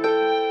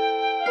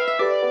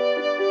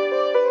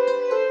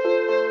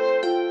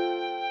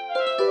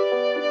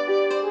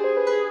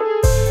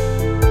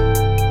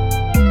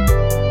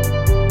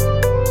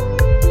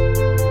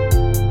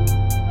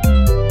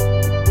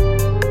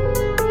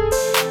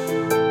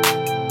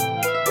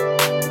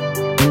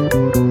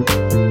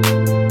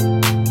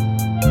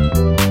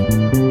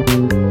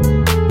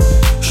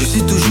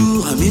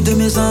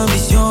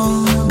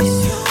 Ambitions.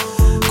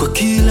 Quoi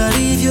qu'il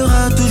arrive, il y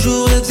aura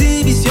toujours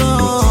l'exhibition.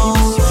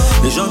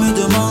 Les gens me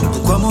demandent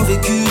pourquoi mon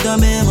vécu dans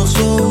mes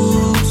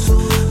morceaux.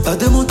 Pas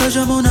de montage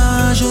à mon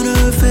âge, je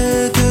ne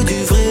fais que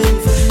du vrai.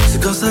 C'est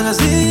grâce à la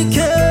zik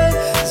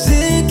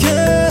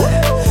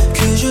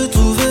que je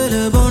trouvais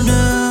le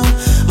bonheur,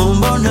 mon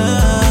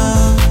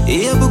bonheur.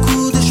 Il y a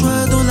beaucoup de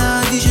choix dans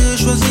la vie, j'ai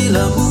choisi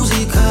la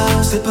musique.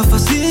 C'est pas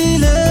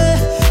facile,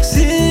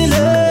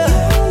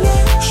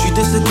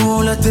 des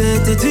secondes la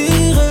tête est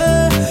dure.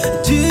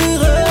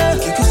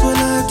 Quelle que soit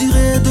la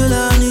durée de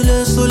la nuit,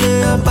 le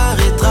soleil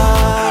apparaîtra.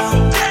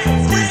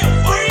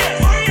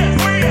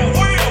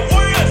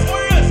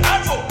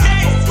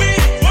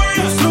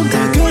 Nous sommes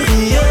des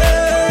guerriers.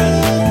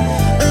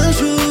 Un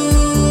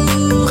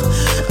jour,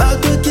 à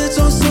deux quêtes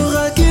on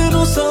saura qui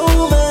nous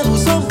sommes. Nous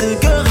sommes des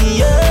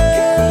guerriers.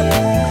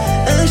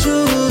 Un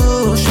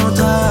jour, on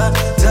chantera.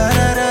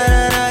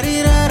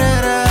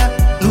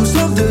 Nous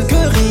sommes des guerriers.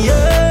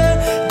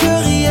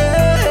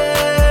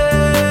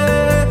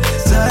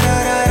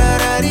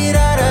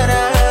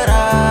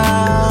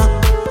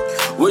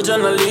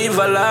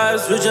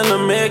 We're gonna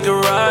make it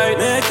right.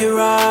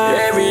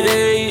 Every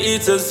day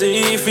it's as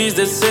if it's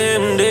the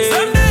same day.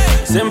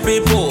 Same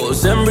people,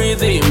 same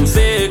breathing.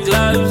 Fake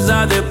lives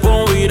at the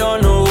point we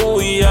don't know who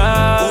we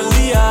are.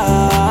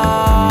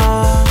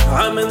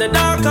 I'm in the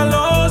dark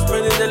alone,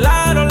 spreading the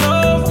light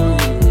alone.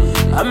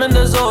 I'm in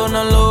the zone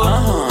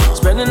alone,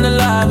 spreading the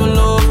light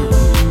alone.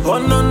 Oh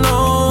no,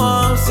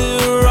 I'm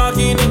still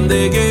rocking in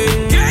the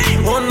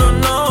game. Oh no,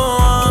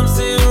 I'm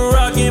still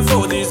rocking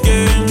for this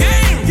game.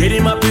 Get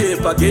in my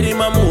paper, get in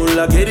my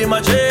moolah, get in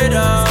my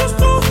cheddar.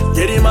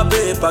 Get in my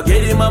paper,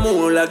 get in my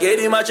moolah, get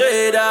in my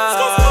cheddar.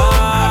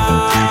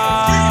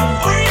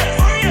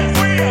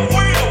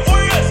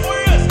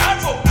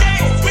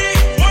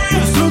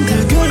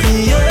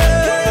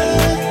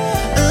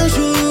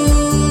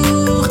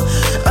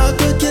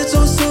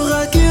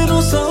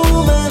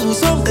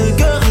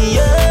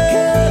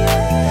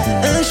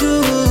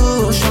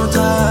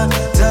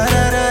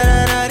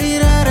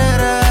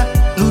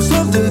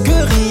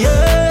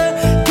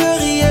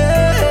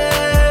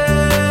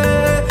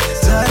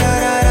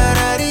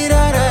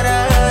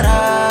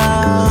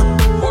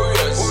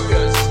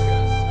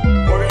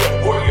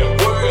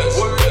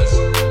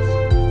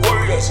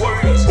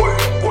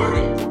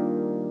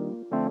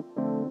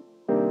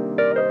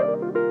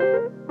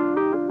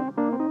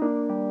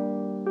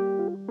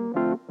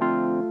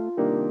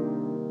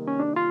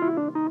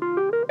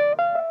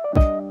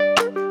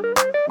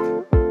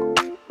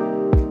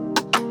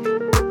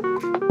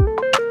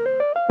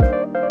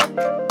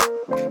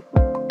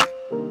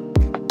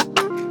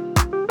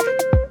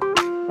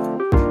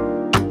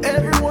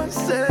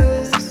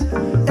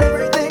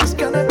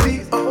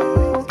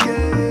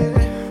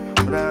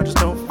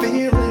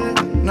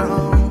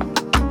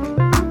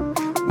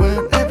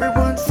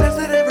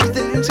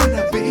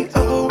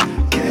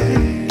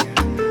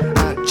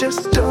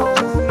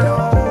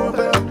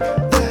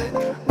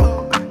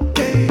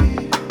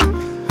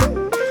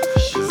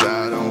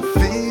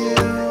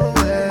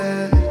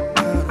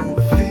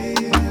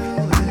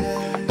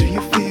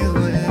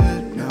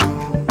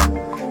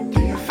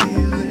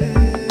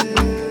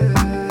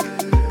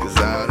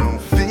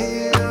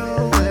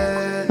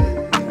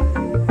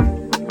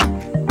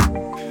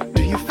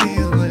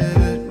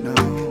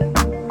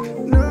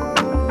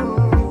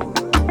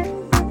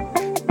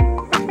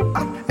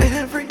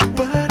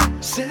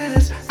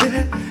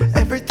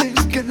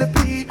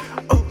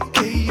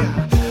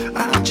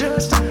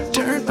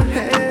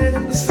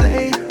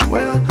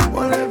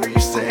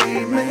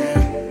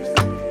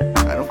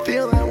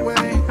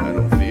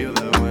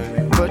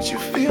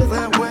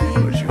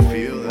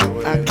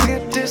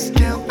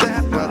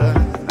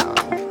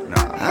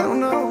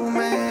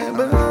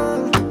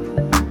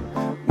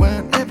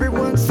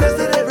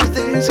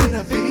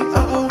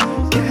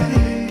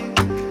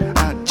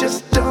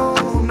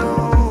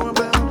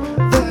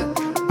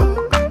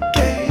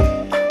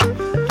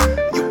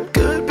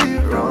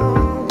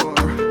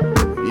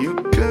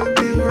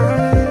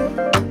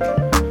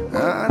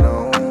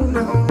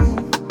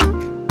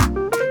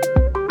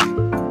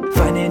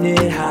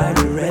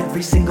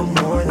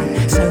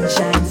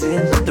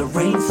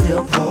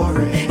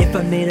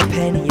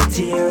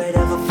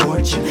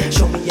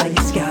 me all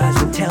your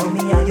scars and tell me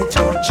all your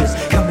tortures.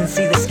 Come and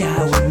see the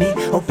sky with me,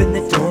 open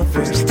the door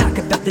first. Talk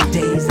about the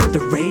days at the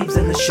raves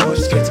and the short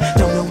skirts.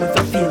 Don't know if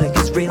I feel it,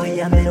 cause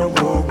really I'm in a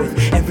war with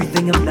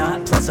everything I'm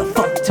not, plus a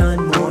fuck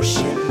ton more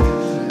shit.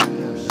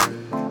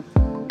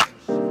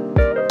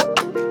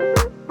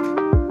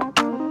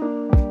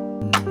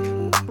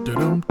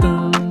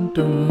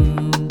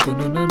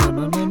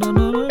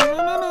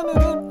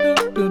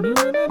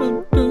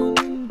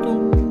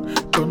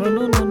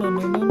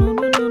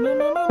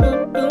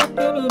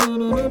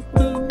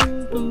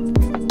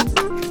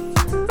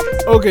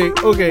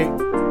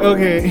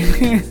 Okay.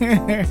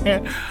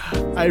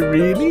 I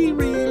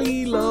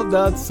really love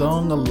that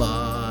song a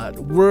lot.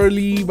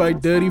 Whirly by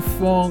Dirty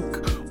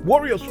Funk.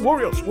 Warriors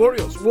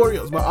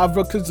by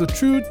Advocates of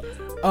Truth.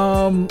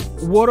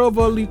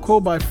 Whatever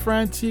Liquor by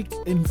Frantic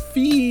and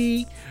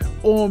Fee.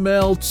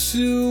 OML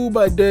 2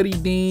 by Dirty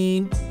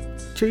Dean.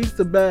 Chase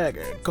the bag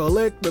and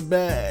collect the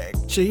bag.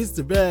 Chase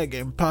the bag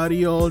and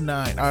party all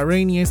night.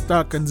 Iranian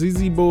Stock and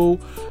Zizibo.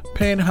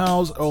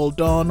 Penthouse, Earl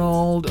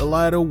Donald,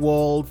 Elida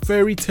Wald,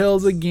 Fairy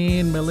Tales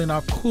Again,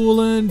 Melina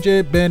Coolan,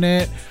 Jay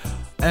Bennett,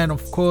 and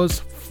of course,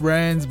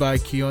 Friends by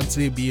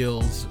Keontae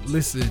Beals.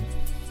 Listen,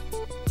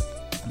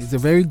 it's a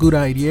very good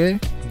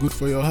idea, good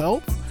for your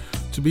health,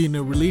 to be in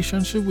a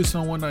relationship with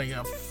someone that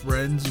you're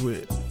friends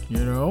with,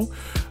 you know?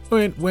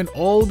 When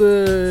all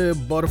the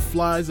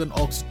butterflies and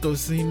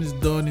oxytocin is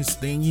done its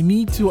thing, you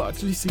need to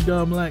actually sit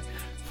down like,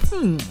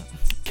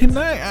 can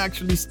I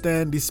actually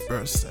stand this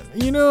person?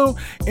 You know,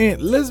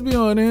 and let's be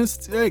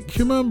honest, like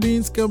human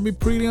beings can be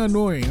pretty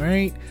annoying,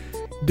 right?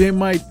 They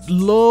might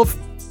love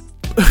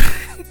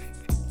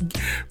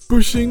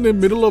pushing the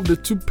middle of the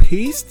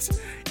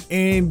toothpaste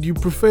and you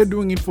prefer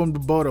doing it from the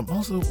bottom.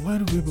 Also, why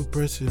do people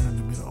press it in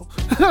the middle?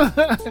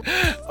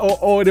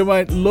 or they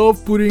might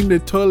love putting the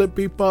toilet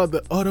paper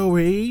the other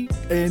way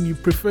and you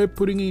prefer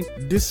putting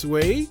it this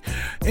way.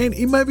 And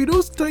it might be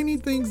those tiny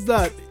things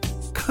that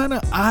kind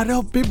of add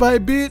up bit by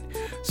bit,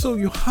 so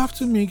you have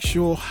to make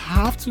sure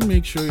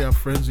you're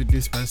friends with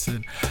this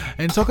person.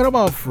 And talking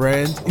about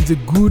friends, it's a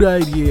good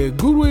idea. A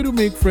good way to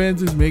make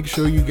friends is make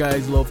sure you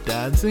guys love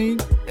dancing.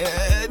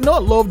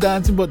 Not love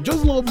dancing, but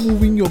just love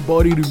moving your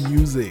body to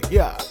music.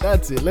 Yeah,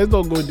 that's it. Let's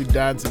not go into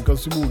dancing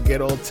because people will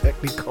get all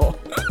technical.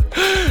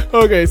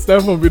 Okay, it's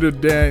time for me to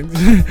dance.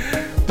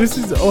 This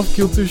is the Off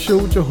Kilter Show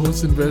with your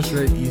host and best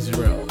friend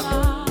Israel.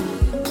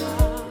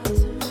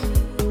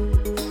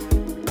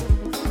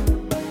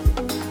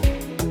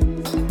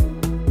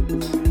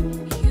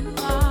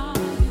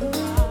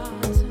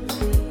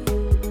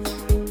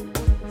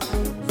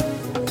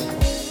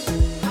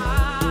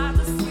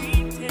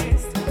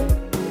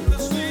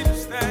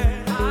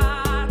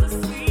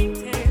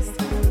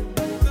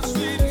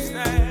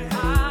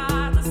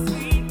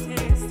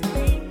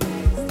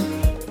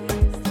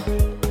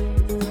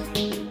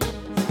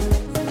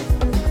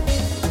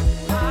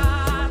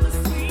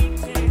 Sweet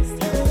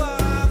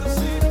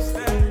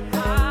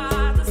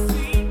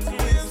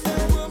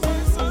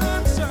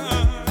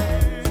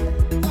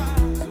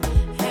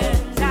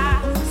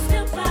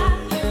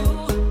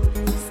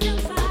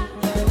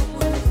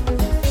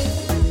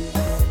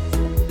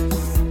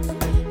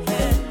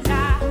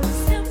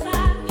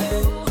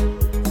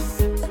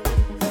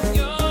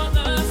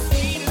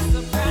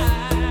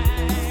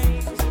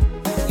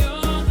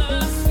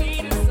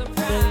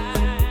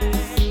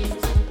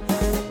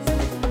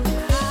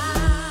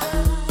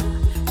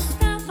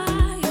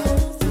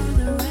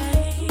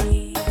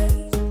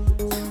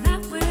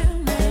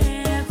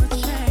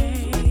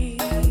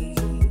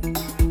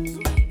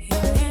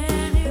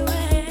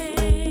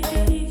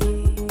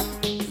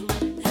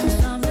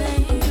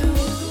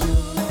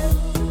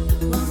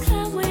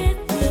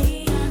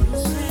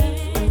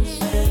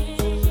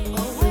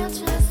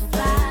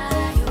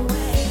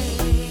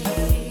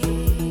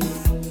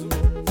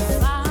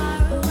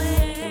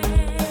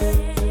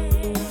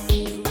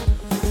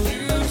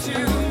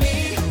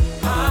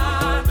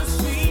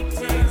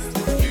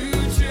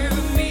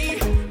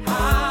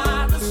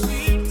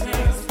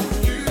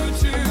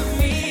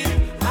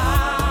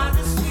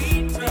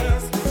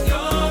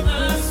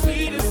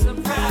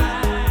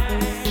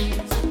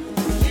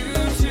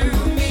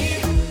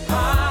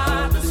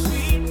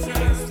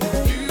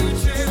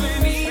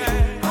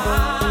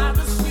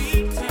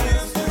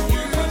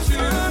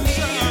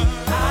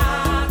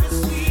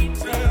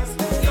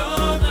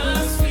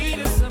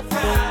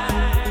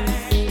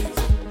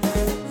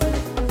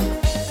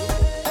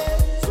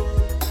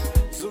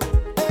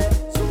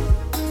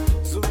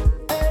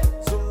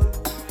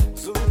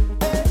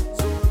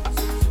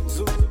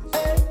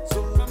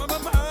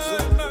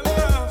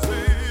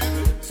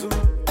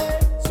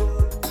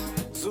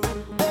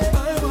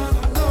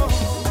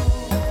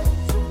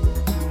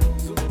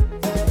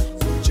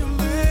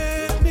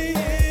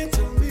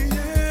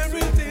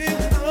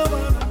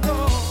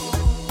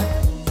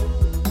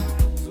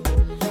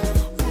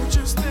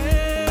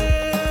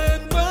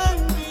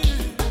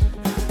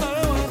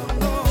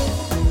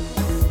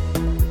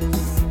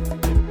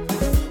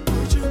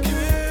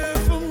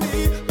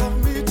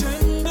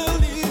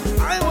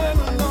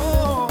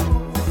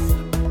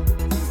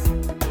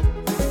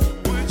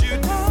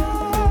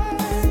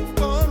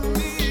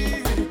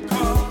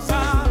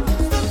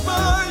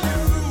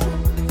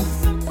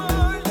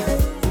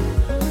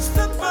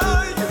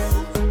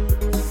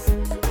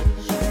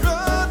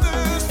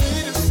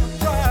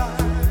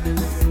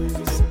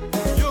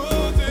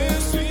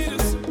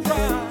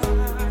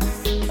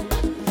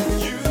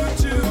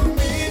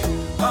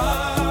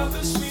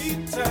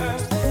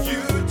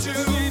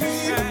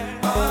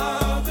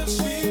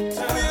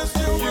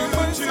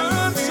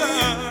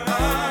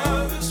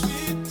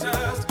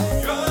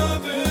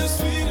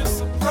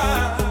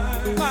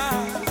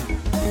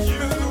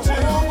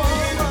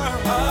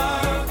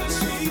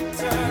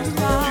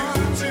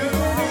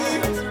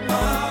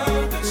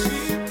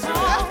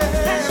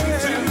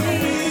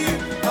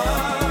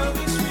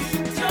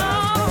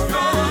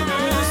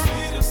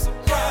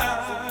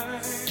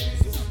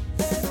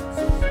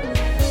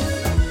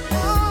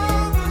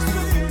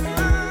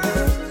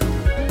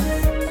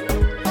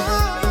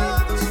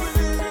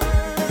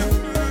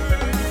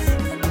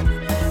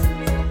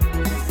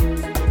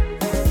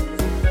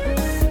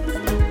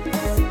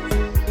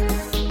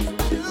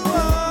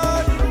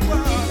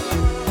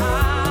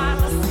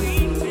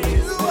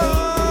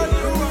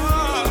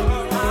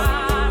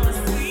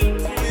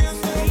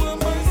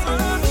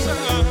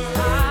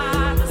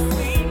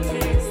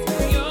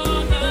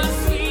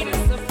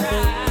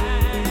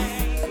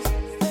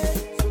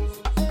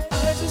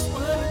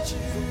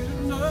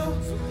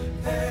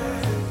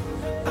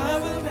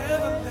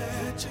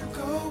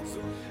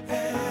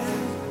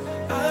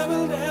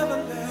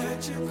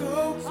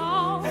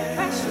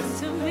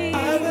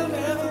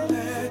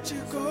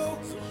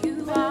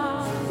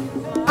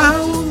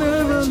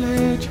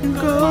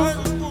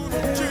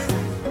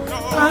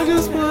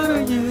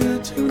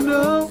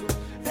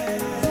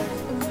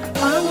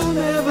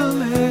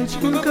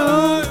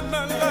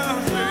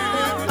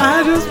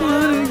I just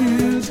wanted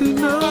you to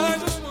know.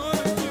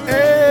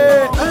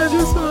 Hey, I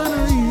just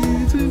wanted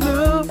you to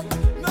know.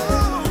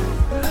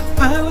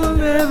 I will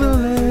never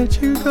let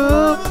you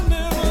go.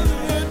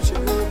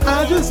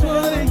 I just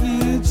wanted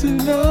you to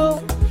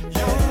know.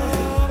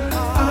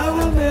 I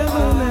will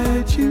never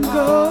let you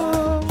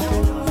go.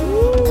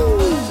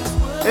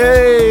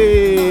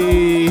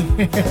 Hey.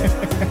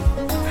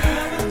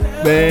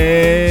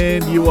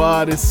 Man, you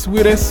are the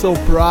sweetest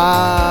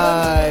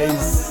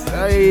surprise.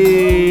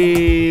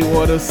 Hey,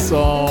 what a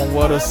song,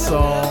 what a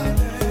song.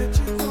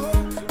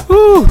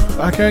 Whew,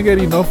 I can't get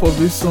enough of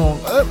this song.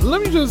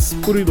 Let me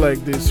just put it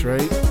like this,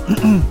 right?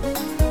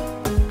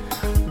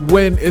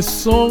 When a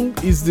song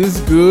is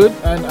this good,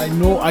 and I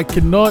know I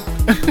cannot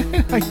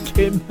I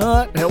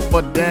cannot help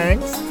but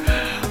dance,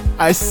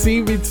 I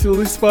save it till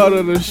this part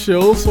of the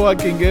show so I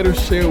can get to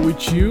share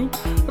with you.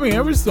 I mean,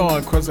 every song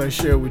of course I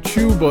share with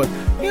you, but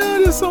yeah,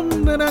 there's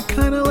something that I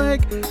kind of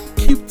like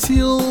keep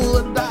till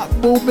that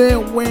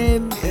moment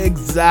when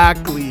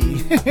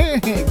exactly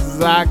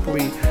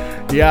exactly,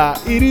 yeah,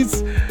 it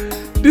is.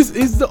 This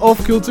is the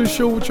Off Kilter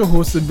Show with your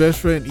host and best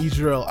friend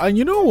Israel. And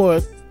you know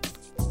what,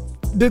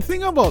 the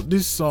thing about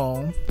this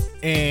song,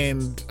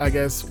 and I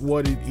guess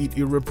what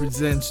it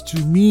represents to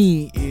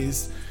me,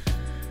 is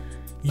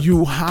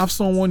you have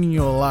someone in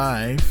your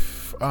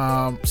life,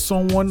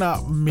 someone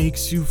that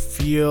makes you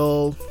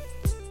feel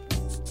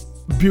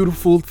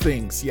beautiful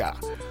things. Yeah,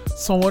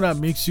 someone that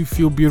makes you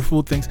feel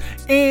beautiful things,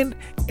 and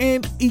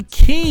it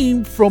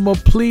came from a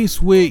place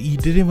where you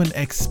didn't even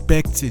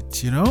expect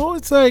it. You know,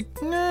 it's like,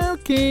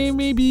 okay,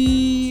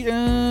 maybe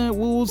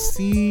we'll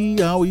see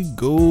how it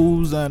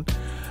goes, and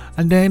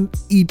then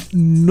it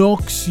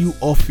knocks you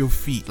off your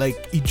feet.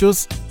 Like, it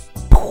just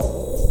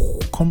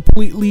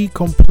completely,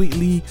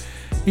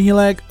 and you're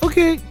like,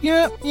 okay,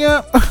 yeah.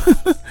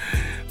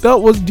 That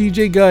was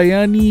DJ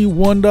Guyani,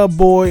 Wonder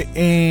Boy,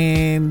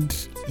 and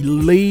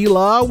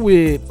Layla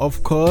with,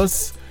 of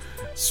course,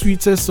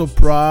 Sweetest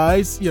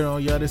Surprise. You know,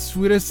 you're the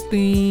sweetest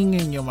thing,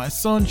 and you're my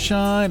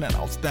sunshine, and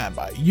I'll stand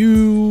by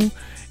you.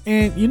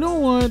 And you know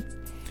what?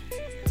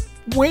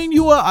 When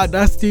you are at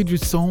that stage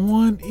with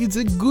someone, it's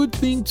a good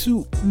thing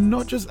to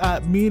not just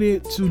admit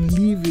it, to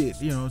live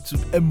it, you know, to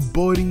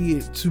embody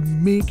it, to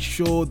make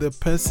sure the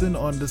person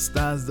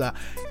understands that,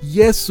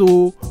 yes,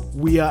 so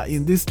we are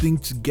in this thing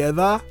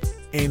together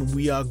and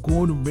we are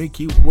going to make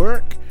it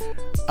work.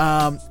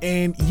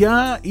 And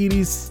yeah, it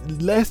is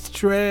less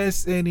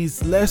stress and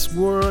it's less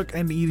work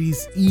and it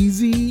is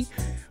easy,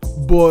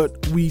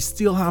 but we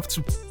still have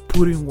to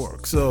put in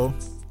work. So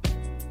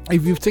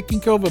if you've taken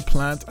care of a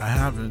plant, I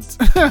haven't,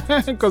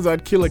 because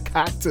I'd kill a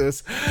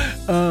cactus.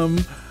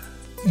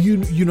 You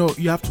know,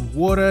 you have to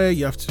water,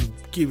 you have to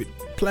give it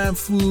plant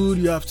food,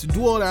 you have to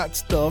do all that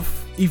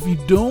stuff. If you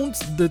don't,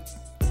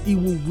 it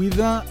will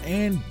wither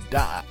and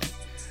die.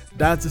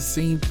 That's the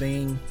same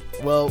thing.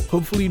 Well,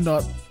 hopefully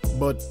not,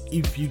 but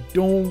if you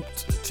don't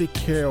take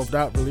care of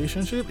that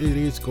relationship, it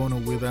is going to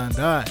wither and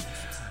die.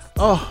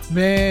 Oh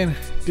man,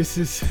 this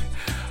is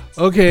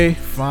okay.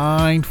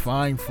 Fine.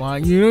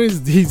 You know,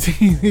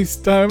 it's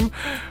time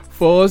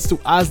for us to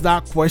ask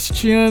that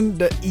question,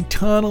 the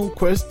eternal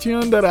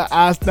question that I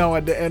ask now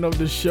at the end of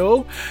the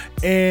show,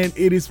 and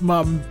it is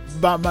by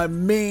my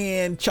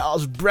man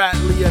Charles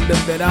Bradley and the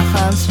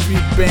Menahan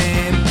Street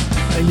Band.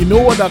 And you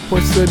know what that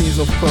question is,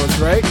 of course,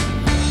 right?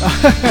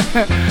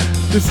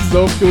 This is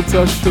the Off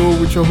Kilter Show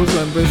with your host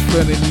and best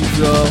friend in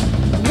Israel.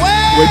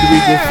 Where do we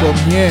go from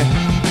here?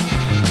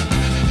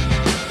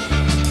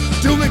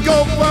 Do we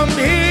go from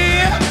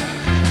here?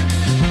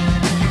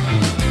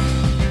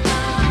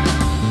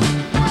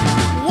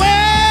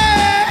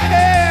 Where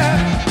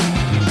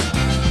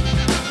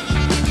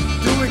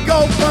do we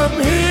go from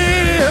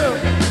here?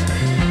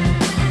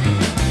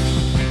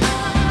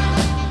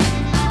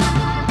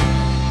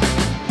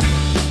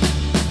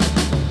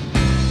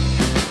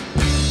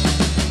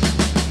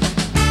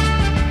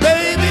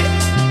 Baby,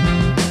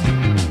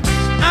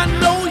 I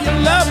know you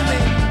love me.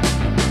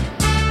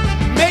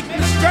 Make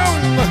me strong.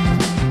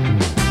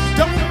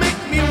 Don't make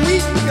me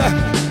weak.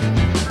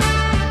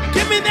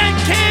 Give me that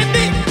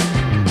candy.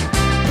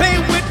 Play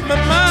with my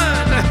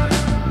mind.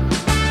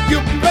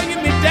 You're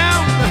bringing me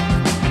down.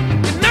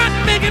 You're not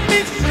making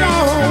me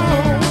strong.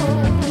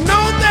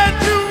 Know that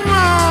you're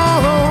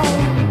wrong.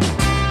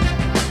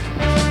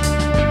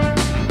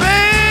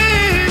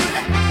 Babe,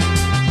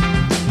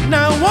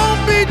 now it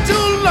won't be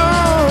too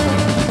long.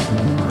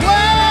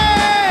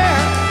 Where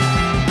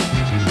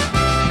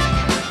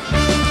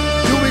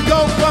do we go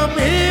from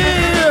here?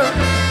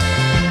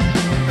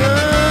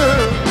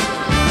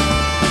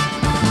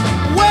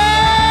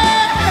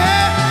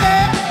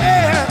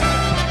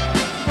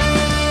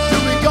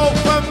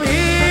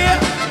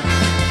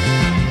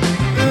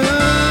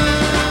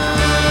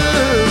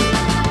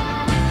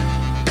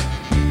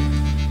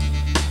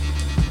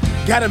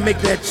 Gotta make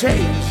that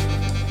change.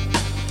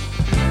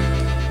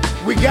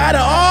 We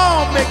gotta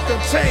all make the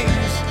change.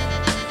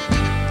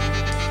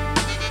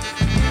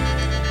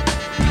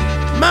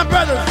 My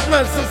brothers,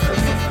 my sisters,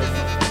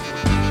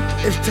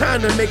 it's time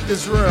to make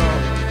this world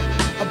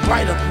a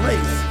brighter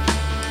place.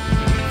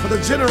 the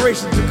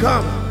generation to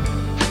come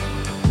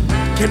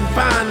can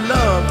find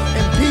love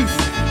and peace,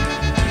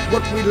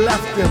 what we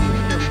left them.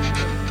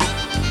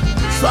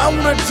 So I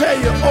want to tell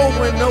you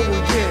over and over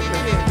again,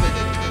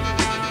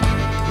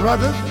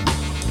 brothers,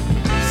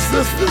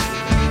 sisters,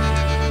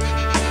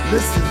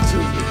 listen to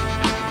me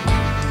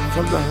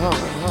from the heart.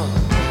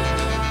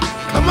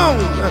 Come on.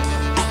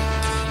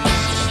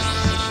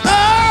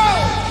 Oh!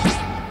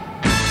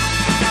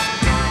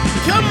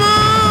 Come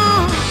on.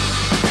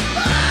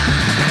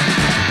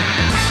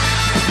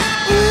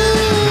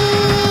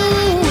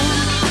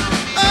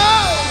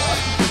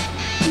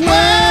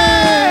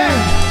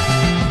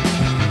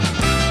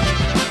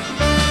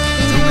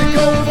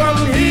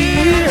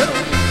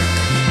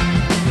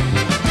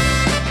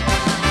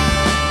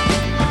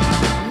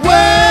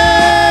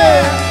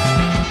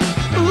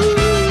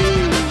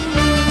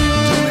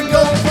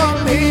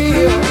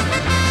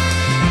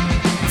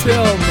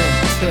 Tell me.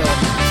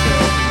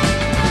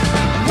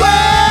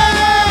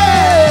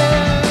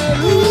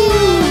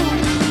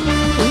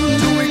 Where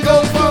do we go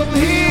from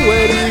here?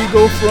 Where do we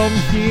go from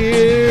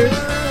here?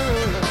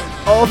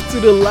 Off to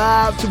the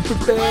lab to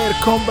prepare to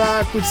come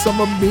back with some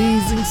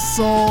amazing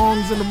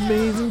songs and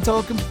amazing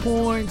talking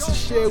points to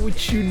share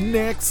with you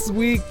next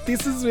week.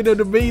 This has been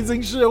an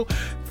amazing show.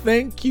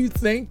 Thank you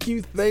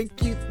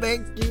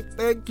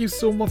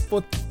so much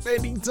for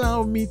spending time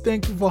with me.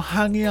 Thank you for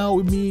hanging out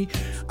with me.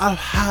 I've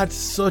had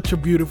such a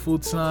beautiful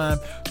time.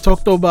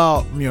 Talked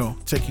about,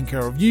 taking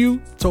care of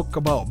you. Talk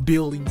about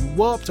building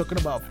you up. Talking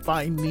about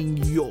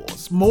finding your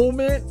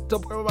moment.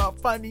 Talking about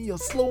finding your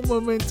slow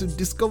moment to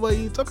discover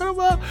you. Talking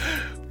about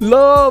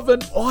love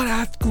and all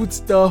that good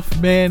stuff,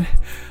 man.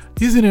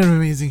 Isn't it an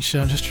amazing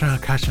show? I'm just trying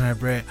to catch my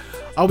breath.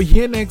 I'll be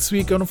here next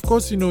week, and of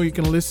course, you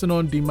can listen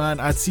on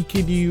demand at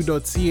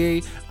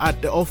ckdu.ca,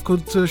 at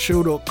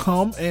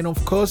theoffkiltershow.com, and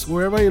of course,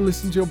 wherever you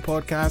listen to your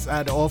podcast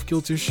at the Off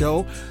Kilter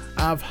Show.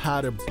 I've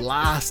had a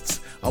blast.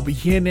 I'll be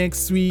here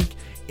next week,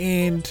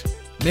 and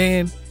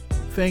man,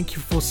 thank you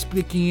for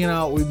speaking it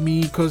out with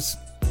me, because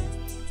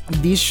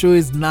this show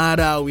is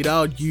not out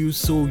without you.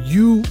 So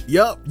you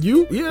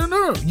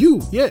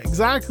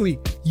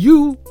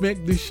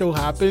make this show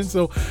happen.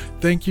 So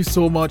thank you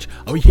so much.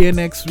 I'll be here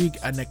next week,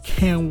 and I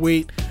can't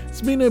wait.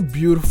 It's been a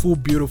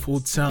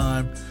beautiful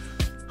time.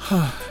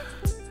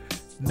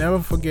 Never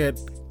forget,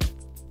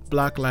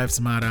 Black Lives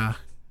Matter.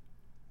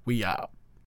 We out.